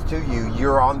props to you.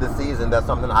 You're on the season. That's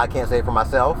something I can't say for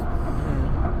myself.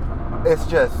 It's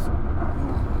just,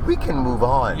 we can move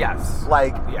on. Yes.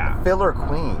 Like, Yeah. filler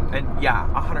queen. And yeah,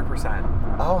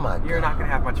 100%. Oh my god. You're not gonna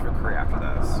have much of a career after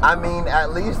this. I mean,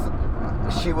 at least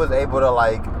she was able to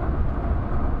like,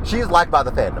 she's liked by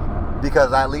the fandom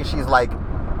because at least she's like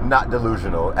not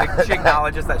delusional. Like, she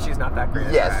acknowledges that she's not that great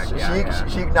at Yes, drag.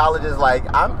 she acknowledges like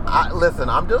listen,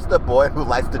 I'm just a boy who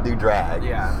likes to do drag.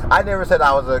 Yeah. I never said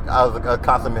I was a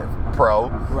consummate pro.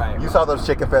 Right. You saw those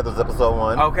Chicken Feathers episode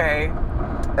 1. Okay.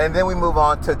 And then we move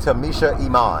on to Tamisha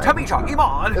Iman. Tamisha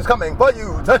Iman. It's coming for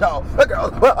you to show the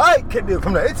girls what I can do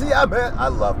from the ATM, man. I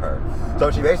love her. So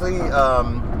she basically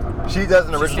she does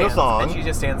an original song. And she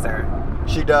just stands there.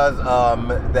 She does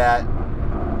that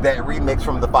remix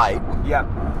from The Fight. Yep.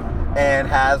 And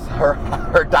has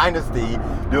her dynasty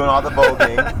doing all the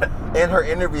voguing. In her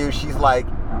interview, she's like,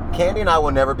 Candy and I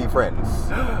will never be friends.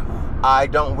 I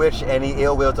don't wish any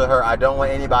ill will to her. I don't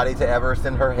want anybody to ever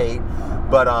send her hate.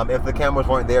 But if the cameras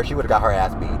weren't there, she would have got her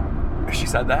ass beat. She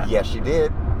said that? Yes, she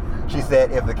did. She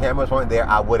said if the cameras weren't there,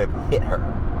 I would have hit her.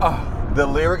 Oh. The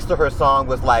lyrics to her song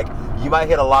was like, you might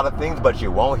hit a lot of things, but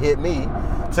you won't hit me.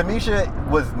 Tamisha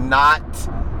was not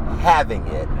having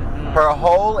it. Her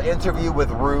whole interview with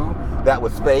Rue, that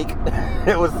was fake.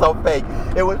 It was so fake.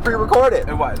 It was pre-recorded.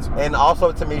 It was. And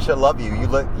also, Tamisha, love you.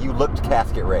 You looked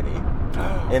casket ready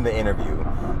in the interview.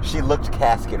 She looked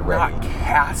casket ready. Not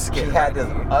casket She had ready.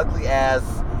 this ugly ass,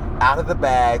 out of the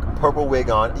bag, purple wig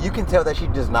on. You can tell that she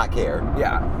does not care.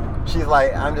 Yeah. She's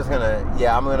like, I'm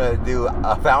gonna do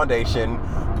a foundation,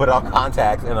 put on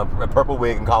contacts and a purple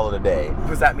wig and call it a day.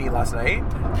 Was that me last night?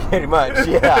 Pretty much,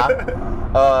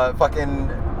 yeah.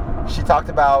 She talked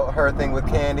about her thing with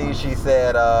Candy. She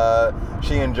said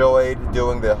she enjoyed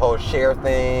doing the whole share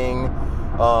thing.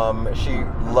 She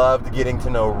loved getting to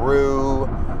know Rue.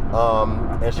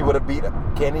 And she would have beat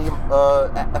Candy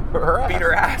her ass. Beat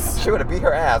her ass. She would have beat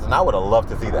her ass, and I would have loved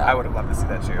to see that. I would have loved to see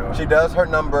that too. She does her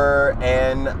number,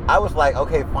 and I was like,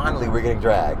 okay, finally we're getting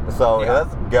dragged. So Yeah.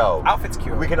 let's go. Outfit's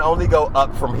cute. We can only go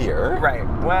up from here. Right.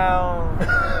 Well.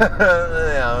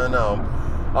 Yeah, I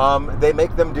know. They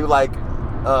make them do like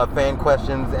fan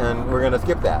questions, and we're gonna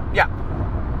skip that. Yeah.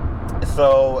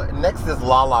 So next is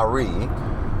Lala Ree,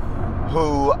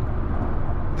 who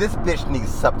this bitch needs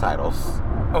subtitles.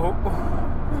 Oh.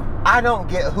 I don't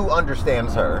get who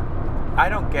understands her. I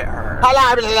don't get her.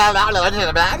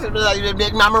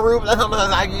 Big Mama Ruth,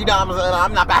 you know,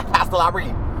 I'm not Pastor Larry.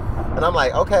 And I'm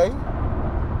like, okay,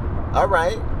 all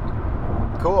right,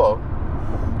 cool.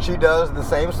 She does the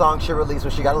same song she released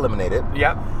when she got eliminated.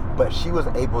 Yep. But she was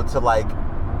able to like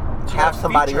She have had a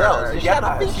somebody feature. else. She had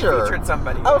a feature. She featured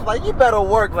somebody. I was like, you better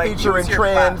work Like, featuring use your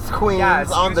trans queens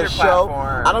Yes, on use the your show.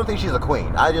 platform. I don't think she's a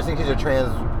queen. I just think she's a trans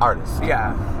artist.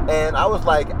 Yeah. And I was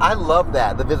like, I love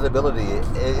that. The visibility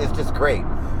is just great.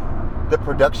 The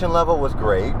production level was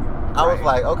great. I was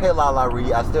Right. like, okay, La La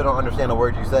Ree, I still don't understand a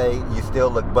word you say. You still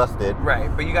look busted. Right,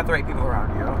 but you got the right people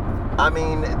around you. I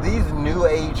mean, these new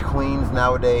age queens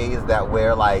nowadays that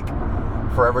wear like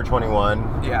Forever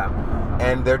 21 Yeah.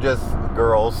 and they're just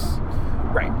girls.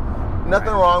 Right.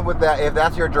 Nothing Right. wrong with that. If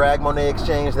that's your drag Monet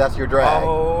Exchange, that's your drag.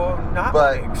 Oh, not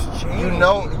But an exchange. you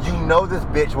know this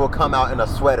bitch will come out in a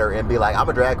sweater and be like, I'm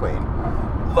a drag queen.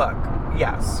 Look,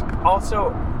 yes.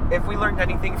 Also, if we learned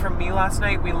anything from me last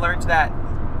night, we learned that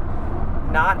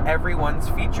not everyone's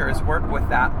features work with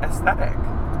that aesthetic.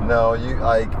 No, you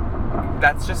like.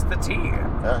 That's just the tea.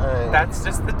 That's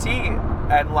just the tea.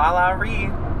 And La La Ree,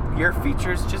 your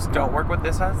features just don't work with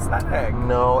this aesthetic.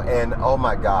 No, and oh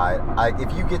my god,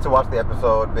 if you get to watch the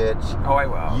episode, bitch, Oh, I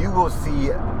will. you will see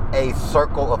a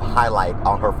circle of highlight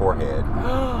on her forehead.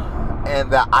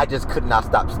 And that I just could not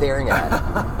stop staring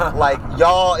at. Like,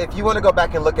 y'all, if you want to go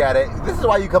back and look at it, this is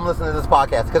why you come listen to this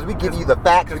podcast, because we give you the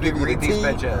facts, we give you the read these tea.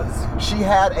 bitches. She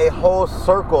had a whole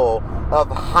circle of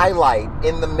highlight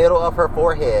in the middle of her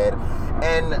forehead,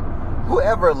 and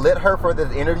whoever lit her for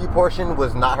this interview portion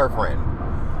was not her friend.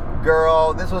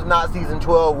 Girl, this was not season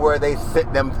 12 where they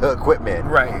sent them the equipment.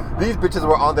 Right. These bitches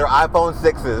were on their iPhone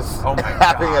 6s Oh my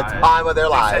having God. a time of their They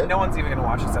life. said no one's even going to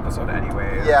watch this episode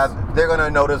anyways. Yeah, they're gonna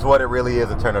notice what it really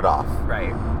is and turn it off.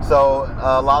 Right. So,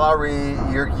 La La Ree,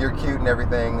 you're cute and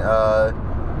everything.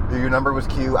 Your number was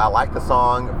cute. I like the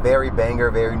song. Very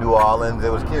banger, very New Orleans.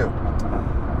 It was cute.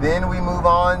 Then we move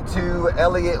on to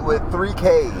Elliot with 3 Ks.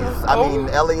 I mean,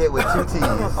 Elliot with 2 T's.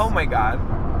 Oh my God.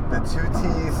 The 2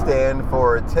 T's stand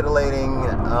for titillating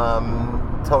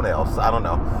toenails. I don't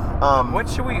know. What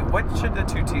should the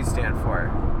 2 T's stand for?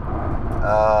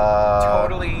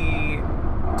 Totally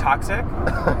toxic?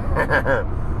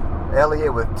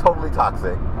 Elliot with totally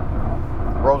toxic.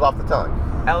 Rolls off the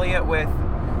tongue. Elliot with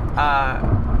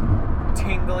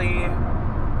tingly.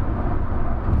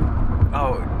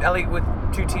 Oh, Elliot with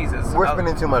 2 teases. We're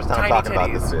spending too much time tiny talking about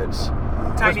titties. this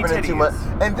bitch. Tiny We're spending too much,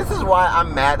 titties. and this is why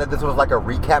I'm mad that this was like a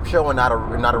recap show and not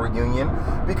a reunion,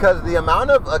 because the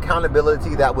amount of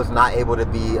accountability that was not able to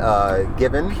be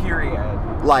given,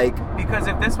 Period. like, Because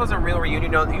if this was a real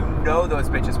reunion, you know those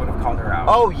bitches would have called her out.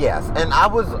 oh yes, and I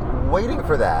was waiting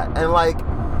for that, and like,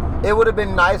 it would have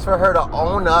been nice for her to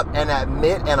own up and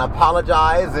admit and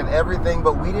apologize and everything,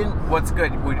 but we didn't. What's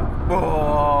good? We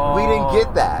didn't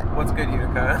get that. What's good,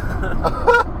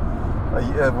 Utica?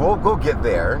 Yeah, we'll get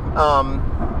there.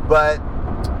 But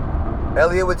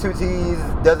Elliot with 2 T's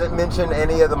doesn't mention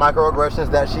any of the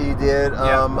microaggressions that she did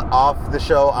off the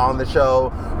show, on the show.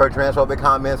 Her transphobic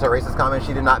comments, her racist comments,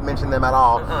 she did not mention them at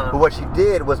all. But what she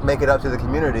did was make it up to the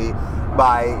community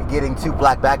by getting 2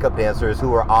 black backup dancers who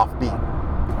were offbeat.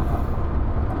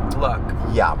 Look.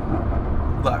 Yeah.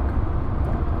 Look.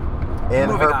 In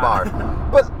Moving her on. bar.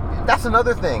 But that's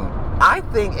another thing. I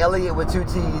think Elliot with 2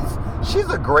 T's, she's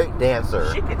a great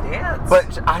dancer. She can dance.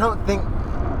 But I don't think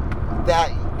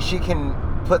that she can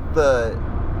put the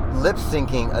lip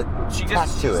syncing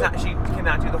attached to it. She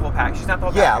cannot do the whole pack. She's not the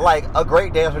whole Yeah, package. like a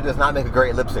great dancer does not make a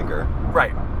great lip syncer.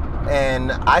 Right.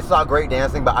 And I saw great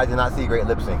dancing, but I did not see great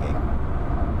lip syncing.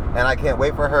 And I can't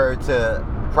wait for her to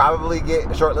probably get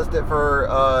shortlisted for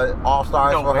All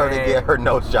Stars No for her to way. get her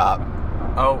nose job.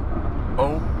 Oh.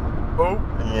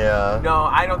 Yeah. No,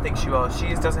 I don't think she will. She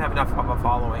just doesn't have enough of a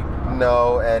following.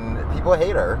 No, and people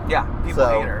hate her. Yeah, people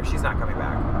So- hate her. She's not coming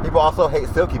back. People also hate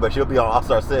Silky, but she'll be on All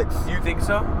Star 6. You think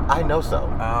so? I know so.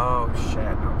 Oh, shit.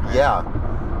 Okay. Yeah.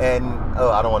 And,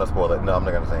 I don't want to spoil it. No, I'm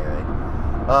not going to say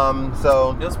anything.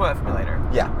 So, You'll spoil it for me later.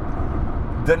 yeah.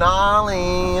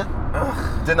 Denali.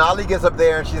 Ugh. Denali gets up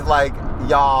there and she's like,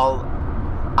 y'all,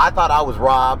 I thought I was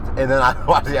robbed. And then I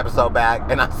watched the episode back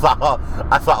and I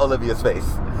saw Olivia's face.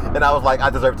 And I was like, I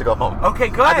deserve to go home. Okay,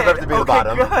 good. I deserve to be the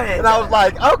bottom. Good. And I was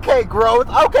like, okay, growth.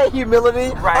 Okay,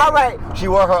 humility. Right. All right. She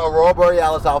wore her Aurora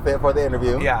Borealis outfit for the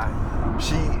interview. Yeah.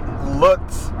 She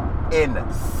looked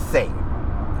insane.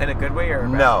 In a good way or a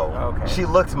bad No. way? Okay. She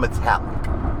looked metallic.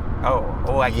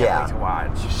 Oh, I can't wait to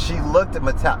watch. She looked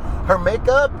metallic. Her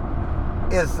makeup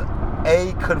is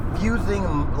a confusing,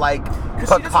 like,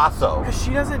 Picasso. Because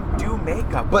she doesn't do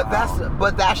makeup But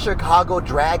well. that's Chicago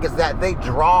drag, is that they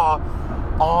draw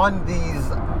on these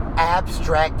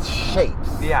abstract shapes.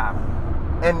 Yeah.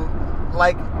 And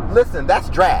like, listen, that's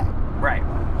drag. Right.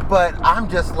 But I'm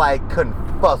just like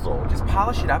confuzzled. Just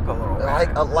polish it up a little bit.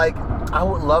 Like I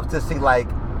would love to see like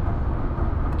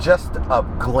just a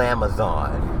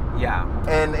glamazon. Yeah.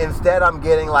 And instead I'm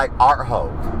getting like art hoe.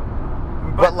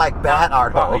 But like bad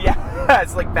art hoe. Yeah,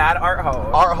 it's like bad art hoe.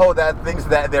 Art hoe that thinks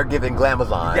that they're giving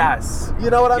glamazon. Yes. You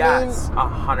know what I mean? Yes,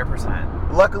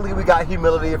 100%. Luckily, we got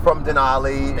humility from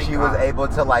Denali. Thank She God. was able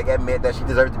to like admit that she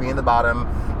deserved to be in the bottom.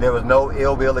 There was no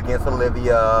ill will against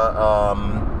Olivia.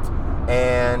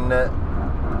 And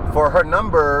for her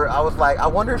number, I was like, I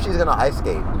wonder if she's gonna ice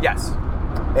skate. Yes.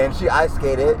 And she ice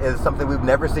skated is something we've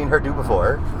never seen her do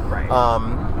before. Right.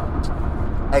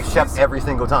 Except every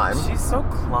single time. She's so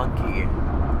clunky.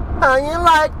 How you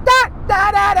like that?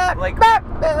 Da, da, da, Like- da,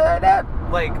 da, da.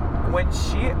 Like, when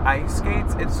she ice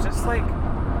skates, it's just like...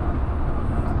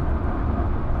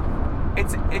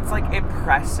 It's like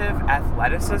impressive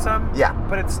athleticism. Yeah.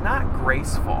 But it's not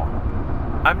graceful.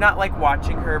 I'm not like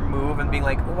watching her move and being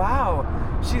like, wow,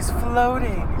 she's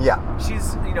floating. Yeah.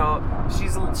 She's, you know,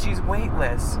 she's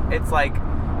weightless. It's like,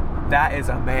 that is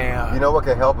a man. You know what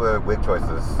could help her wig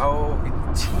choices? Oh,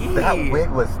 tea. That wig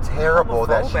was terrible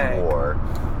that she Homophobic. wore.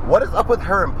 What is up with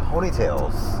her and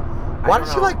ponytails? Why don't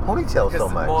does she know. like ponytails so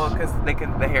much? Well, because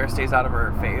the hair stays out of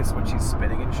her face when she's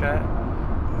spinning and shit.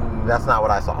 That's not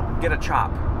what I saw. Get a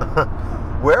chop.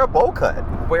 Wear a bowl cut.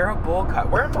 Wear a bowl cut.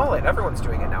 Wear a mullet. Everyone's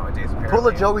doing it nowadays, apparently. Pull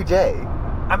a Joey J.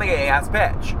 I'm a gay ass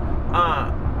bitch.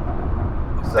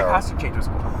 So, The costume change was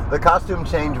cool. the costume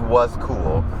change was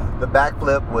cool. The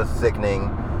backflip was sickening.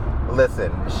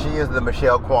 Listen, she is the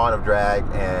Michelle Kwan of drag,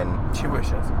 and She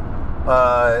wishes.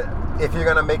 if you're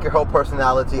gonna make your whole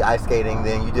personality ice skating,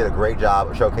 then you did a great job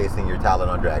of showcasing your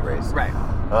talent on Drag Race. Right.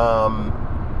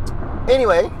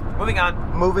 Anyway, Moving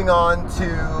on. to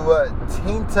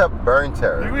Tinta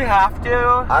Burnter. Do we have to?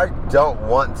 I don't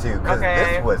want to because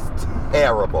Okay. this was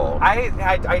terrible.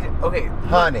 Okay.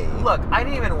 Honey. Look, I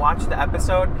didn't even watch the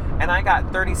episode, and I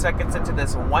got 30 seconds into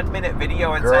this 1 minute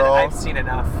video and said, Girl. I've seen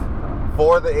enough.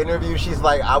 For the interview, she's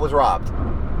like, I was robbed.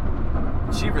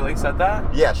 She really said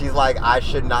that? Yeah, she's like, I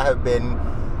should not have been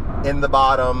in the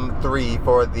bottom 3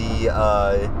 for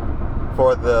the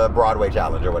Broadway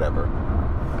challenge or whatever.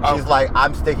 Oh. She's like,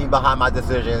 I'm sticking behind my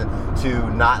decision to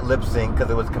not lip sync because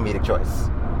it was a comedic choice.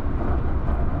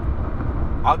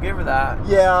 I'll give her that.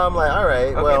 Yeah, I'm like, all right,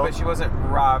 Okay, well. but she wasn't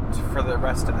robbed for the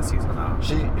rest of the season,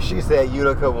 though. She said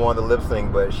Utica won the lip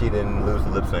sync, but she didn't lose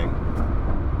the lip sync.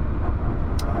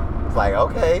 It's like,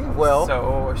 okay, well.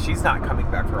 So she's not coming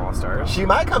back for All Stars. She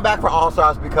might come back for All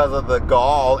Stars because of the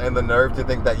gall and the nerve to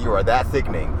think that you are that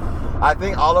sickening. I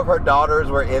think all of her daughters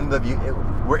were in the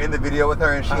video with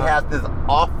her, and she has this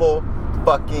awful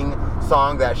fucking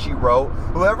song that she wrote.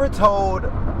 Whoever told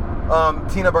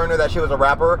Tina Burner that she was a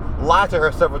rapper lied to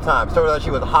her several times. Told her that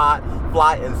she was hot,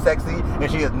 fly, and sexy,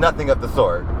 and she is nothing of the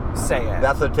sort. Say it.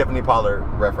 That's a Tiffany Pollard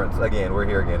reference. Again, we're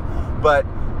here again. But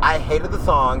I hated the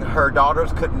song. Her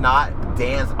daughters could not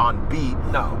dance on beat.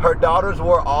 No. Her daughters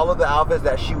wore all of the outfits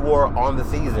that she wore on the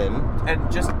season.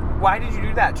 And just, why did you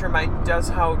do that? To remind us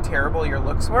how terrible your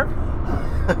looks were?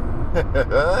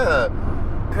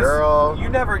 Girl. You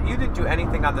didn't do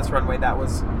anything on this runway that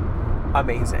was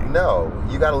amazing. No,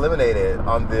 you got eliminated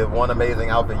on the one amazing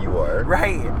outfit you wore.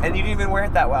 Right, and you didn't even wear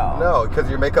it that well. No, because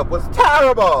your makeup was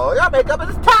terrible. Your makeup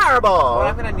is terrible. What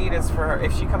I'm gonna need is for her,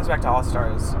 if she comes back to All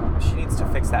Stars, she needs to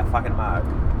fix that fucking mug.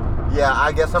 Yeah,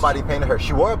 I guess somebody painted her.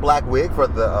 She wore a black wig for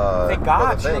the Thank God,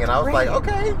 for the she thing, looked and I was great. like,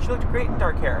 okay. She looked great in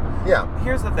dark hair. Yeah.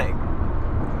 Here's the thing.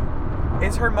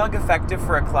 Is her mug effective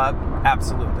for a club?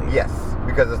 Absolutely. Yes,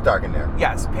 because it's dark in there.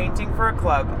 Yes, painting for a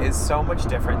club is so much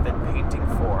different than painting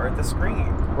for the screen.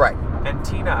 Right. And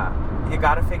Tina, you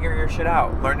gotta figure your shit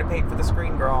out. Learn to paint for the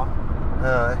screen, girl.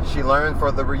 She learned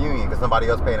for the reunion because somebody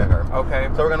else painted her. Okay.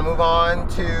 So we're gonna move on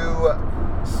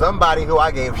to somebody who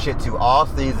I gave shit to all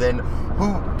season,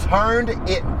 who turned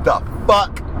it the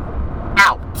fuck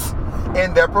out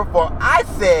in their performance. I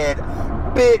said,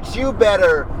 bitch, you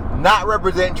better not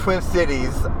represent Twin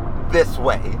Cities this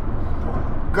way.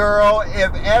 Girl,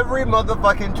 if every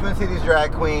motherfucking Twin Cities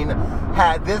drag queen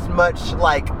had this much,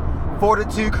 like,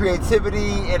 fortitude,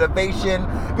 creativity, innovation,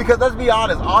 because let's be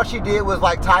honest, all she did was,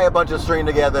 like, tie a bunch of string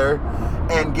together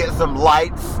and get some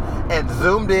lights and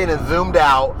zoomed in and zoomed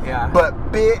out. Yeah. But,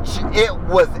 bitch, it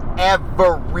was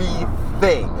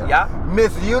everything. Yeah.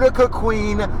 Miss Utica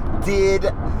Queen did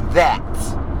that.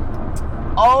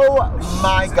 Oh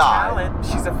my She's a God. talent.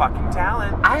 She's a fucking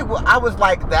talent. I was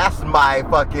like, that's my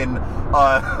fucking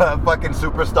fucking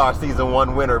Superstar Season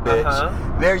 1 winner, bitch.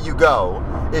 Uh-huh. There you go.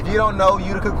 If you don't know,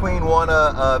 Utica Queen won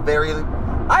a very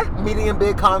medium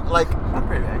big I'm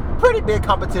pretty big. pretty big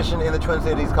competition in the Twin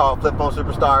Cities called Flip Phone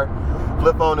Superstar.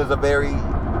 Flip Phone is it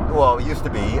used to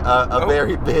be a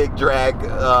very big drag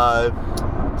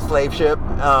slave ship,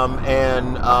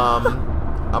 and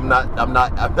I'm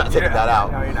not taking that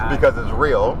out no, you're not. because it's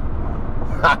real.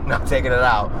 I'm not taking it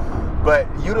out. But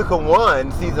Utica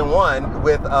won season 1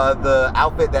 with the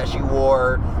outfit that she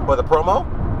wore for the promo.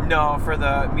 No, for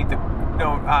the Meet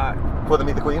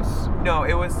the Queens. No,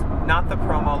 it was not the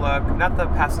promo look, not the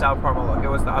pastel promo look. It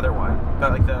was the other one,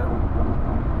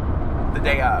 the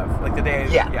day of, like the day.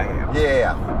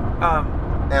 Yeah.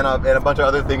 And a bunch of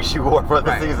other things she wore for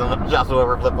the season. Just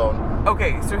over Flip Phone.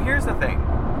 Okay, so here's the thing.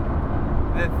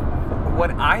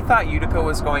 What I thought Utica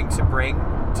was going to bring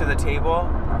to the table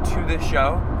to this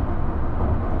show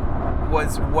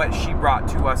was what she brought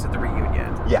to us at the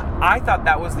reunion. Yeah. I thought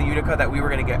that was the Utica that we were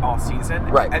going to get all season.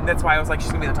 Right. And that's why I was like,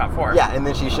 she's going to be in the top 4. Yeah, and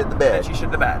then she shit the bed.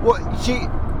 Well, she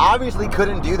obviously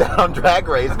couldn't do that on Drag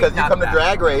Race because you come to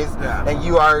Drag Race and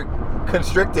you are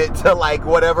constricted to like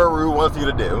whatever Rue wants you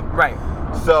to do. Right.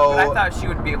 So but I thought she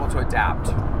would be able to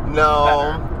adapt.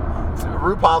 No. Better.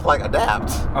 RuPaul's like,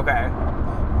 adapt. Okay.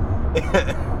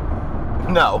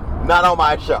 No, not on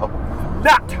my show.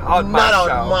 Not on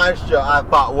my show. I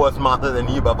thought was smarter than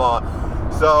you before.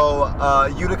 So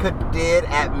Utica did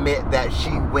admit that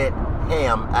she went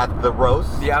ham at the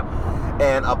roast. Yep.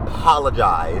 And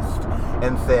apologized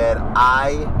and said,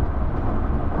 I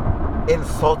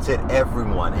insulted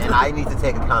everyone and I need to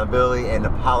take accountability and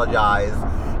apologize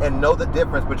and know the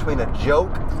difference between a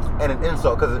joke and an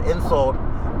insult, because an insult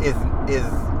is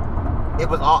it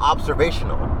was all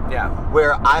observational. Yeah.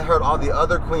 Where I heard all the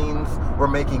other queens were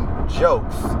making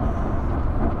jokes.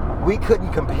 We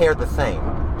couldn't compare the same.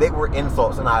 They were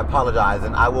insults, and I apologize,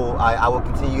 and I will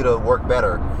continue to work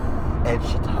better. And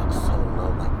she talks so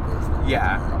low like this.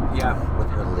 Yeah. With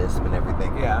her lisp and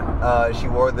everything. Yeah. She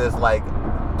wore this like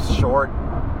short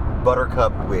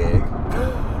buttercup wig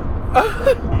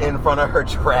in front of her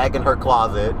drag in her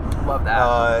closet. Love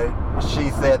that. She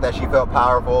said that she felt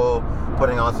powerful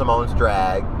putting on Simone's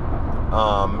drag.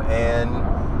 And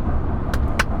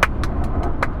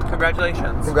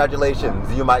congratulations.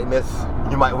 You might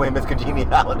win Miss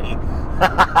Congeniality.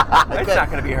 It's not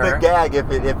gonna be her. The gag if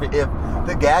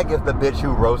the bitch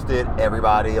who roasted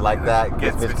everybody like that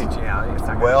gets Miss Congeniality. It's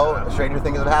not gonna be stranger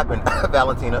things have happened.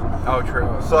 Valentina. Oh, true.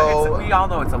 So we all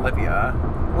know it's Olivia.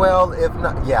 Well, if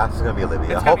not, yeah, it's gonna be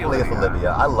Olivia. Hopefully it's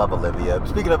Olivia. I love Olivia.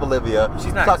 Speaking of Olivia,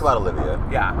 she's next. Let's talk about Olivia.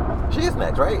 Yeah. She is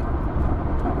next, right?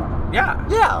 Yeah.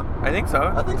 Yeah. I think so.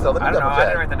 Let me double check. I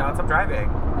didn't write the notes. I'm driving.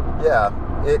 Yeah.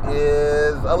 It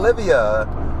is Olivia,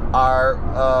 our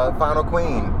final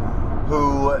queen,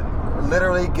 who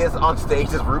literally gets on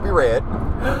stage as Ruby Red.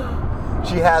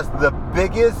 She has the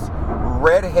biggest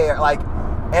red hair. Like,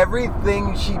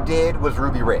 everything she did was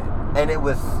Ruby Red. And it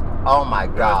was, oh my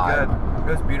God. It was good.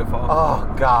 It was beautiful. Oh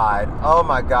God. Oh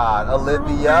my God.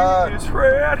 Olivia. Ruby is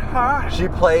red hot. She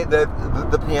played the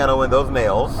piano in those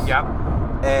nails. Yep.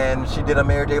 And she did a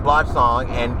Mary J. Blige song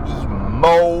and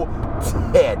emoted.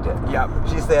 Yep.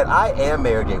 She said, I am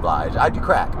Mary J. Blige. I do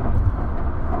crack.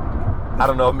 I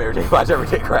don't know if Mary J. Blige ever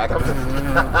did crack.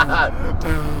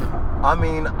 I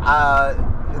mean,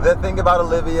 the thing about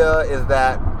Olivia is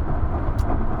that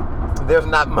there's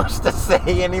not much to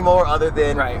say anymore other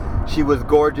than she was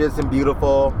gorgeous and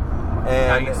beautiful.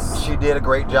 And she did a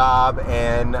great job,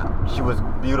 and she was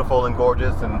beautiful and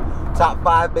gorgeous, and top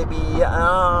 5, baby.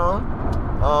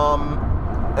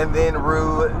 And then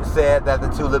Rue said that the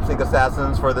 2 lip sync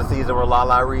assassins for the season were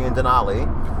Lala Ree and Denali.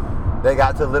 They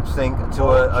got to lip sync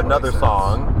to another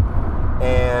song,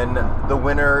 and the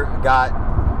winner got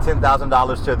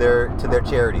 $10,000 to their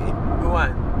charity. Who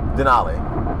won? Denali.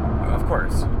 Of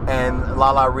course. And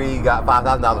Lala Ree got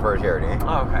 $5,000 for her charity.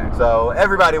 Oh, okay. So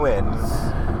everybody wins.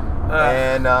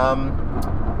 And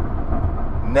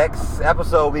next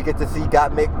episode, we get to see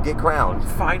Got Mick get crowned.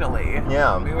 Finally.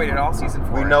 Yeah. We waited all season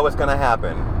for it. We know it's going to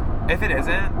happen. If it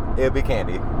isn't, it'll be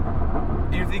Candy.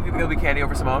 You think it'll be Candy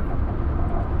over Simone?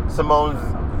 Simone's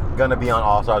going to be on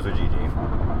All Stars with Gigi.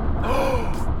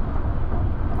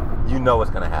 You know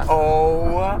what's going to happen.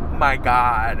 Oh my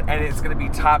God. And it's going to be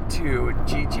top 2,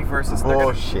 Gigi versus...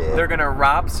 Bullshit. They're going to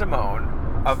rob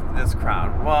Simone of this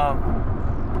crown. Well...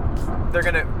 They're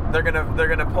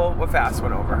gonna pull a fast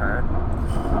one over her,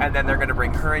 and then they're gonna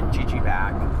bring her and Gigi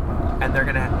back, and they're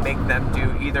gonna make them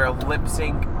do either a lip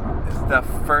sync the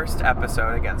first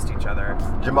episode against each other.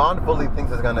 Jamon fully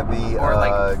thinks it's gonna be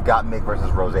Got Mick versus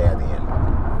Rose at the end.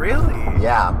 Really?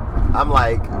 Yeah. I'm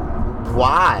like,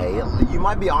 why? You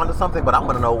might be onto something, but I'm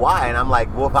gonna know why, and I'm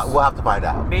like, we'll have to find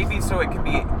out. Maybe so it can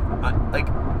be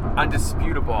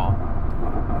undisputable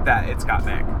that it's got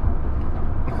Meg.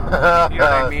 You know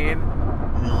what I mean?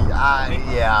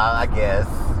 Yeah, I guess.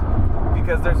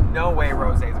 Because there's no way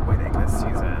Rosé's winning this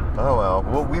season. Oh well,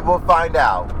 we will find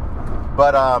out.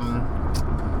 But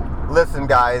listen,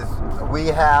 guys, we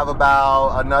have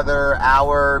about another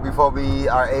hour before we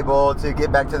are able to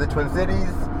get back to the Twin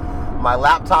Cities. My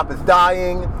laptop is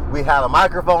dying. We have a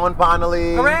microphone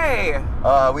finally. Hooray!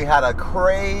 We had a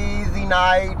crazy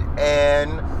night,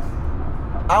 and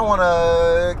I want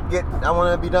to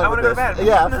be done with this. Go to bed.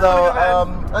 Yeah. So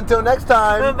until next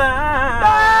time.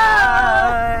 Bye.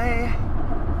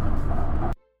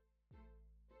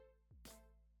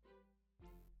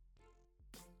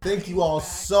 Thank you all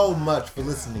so much for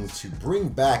listening to Bring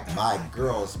Back My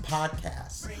Girls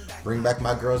podcast. Bring Back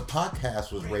My Girls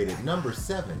podcast was rated number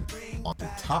 7 on the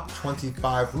top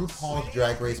 25 RuPaul's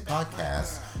Drag Race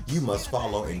podcasts you must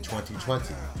follow in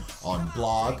 2020 on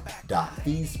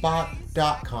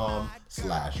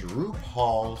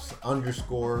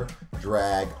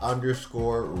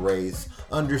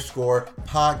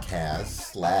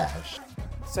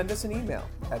Send us an email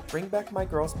at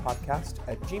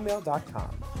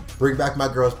bringbackmygirlspodcast@gmail.com. Bring Back My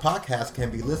Girls podcast can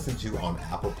be listened to on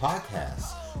Apple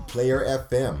Podcasts, Player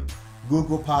FM,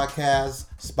 Google Podcasts,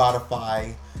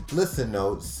 Spotify, Listen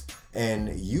Notes, and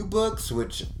UBooks,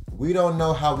 which we don't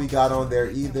know how we got on there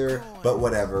either, but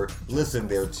whatever, listen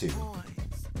there too.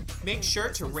 Make sure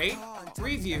to rate,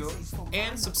 review,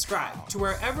 and subscribe to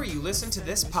wherever you listen to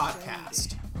this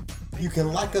podcast. You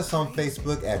can like us on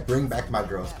Facebook at Bring Back My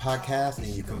Girls Podcast, and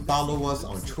you can follow us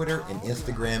on Twitter and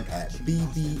Instagram at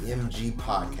BBMG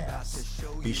Podcast.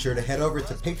 Be sure to head over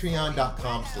to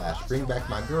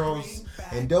patreon.com/BringBackMyGirls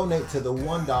and donate to the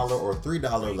 $1 or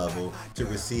 $3 level to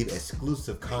receive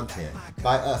exclusive content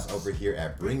by us over here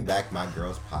at Bring Back My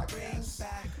Girls Podcast.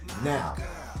 Now,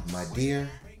 my dear,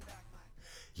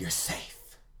 you're safe.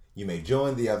 You may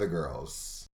join the other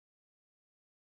girls.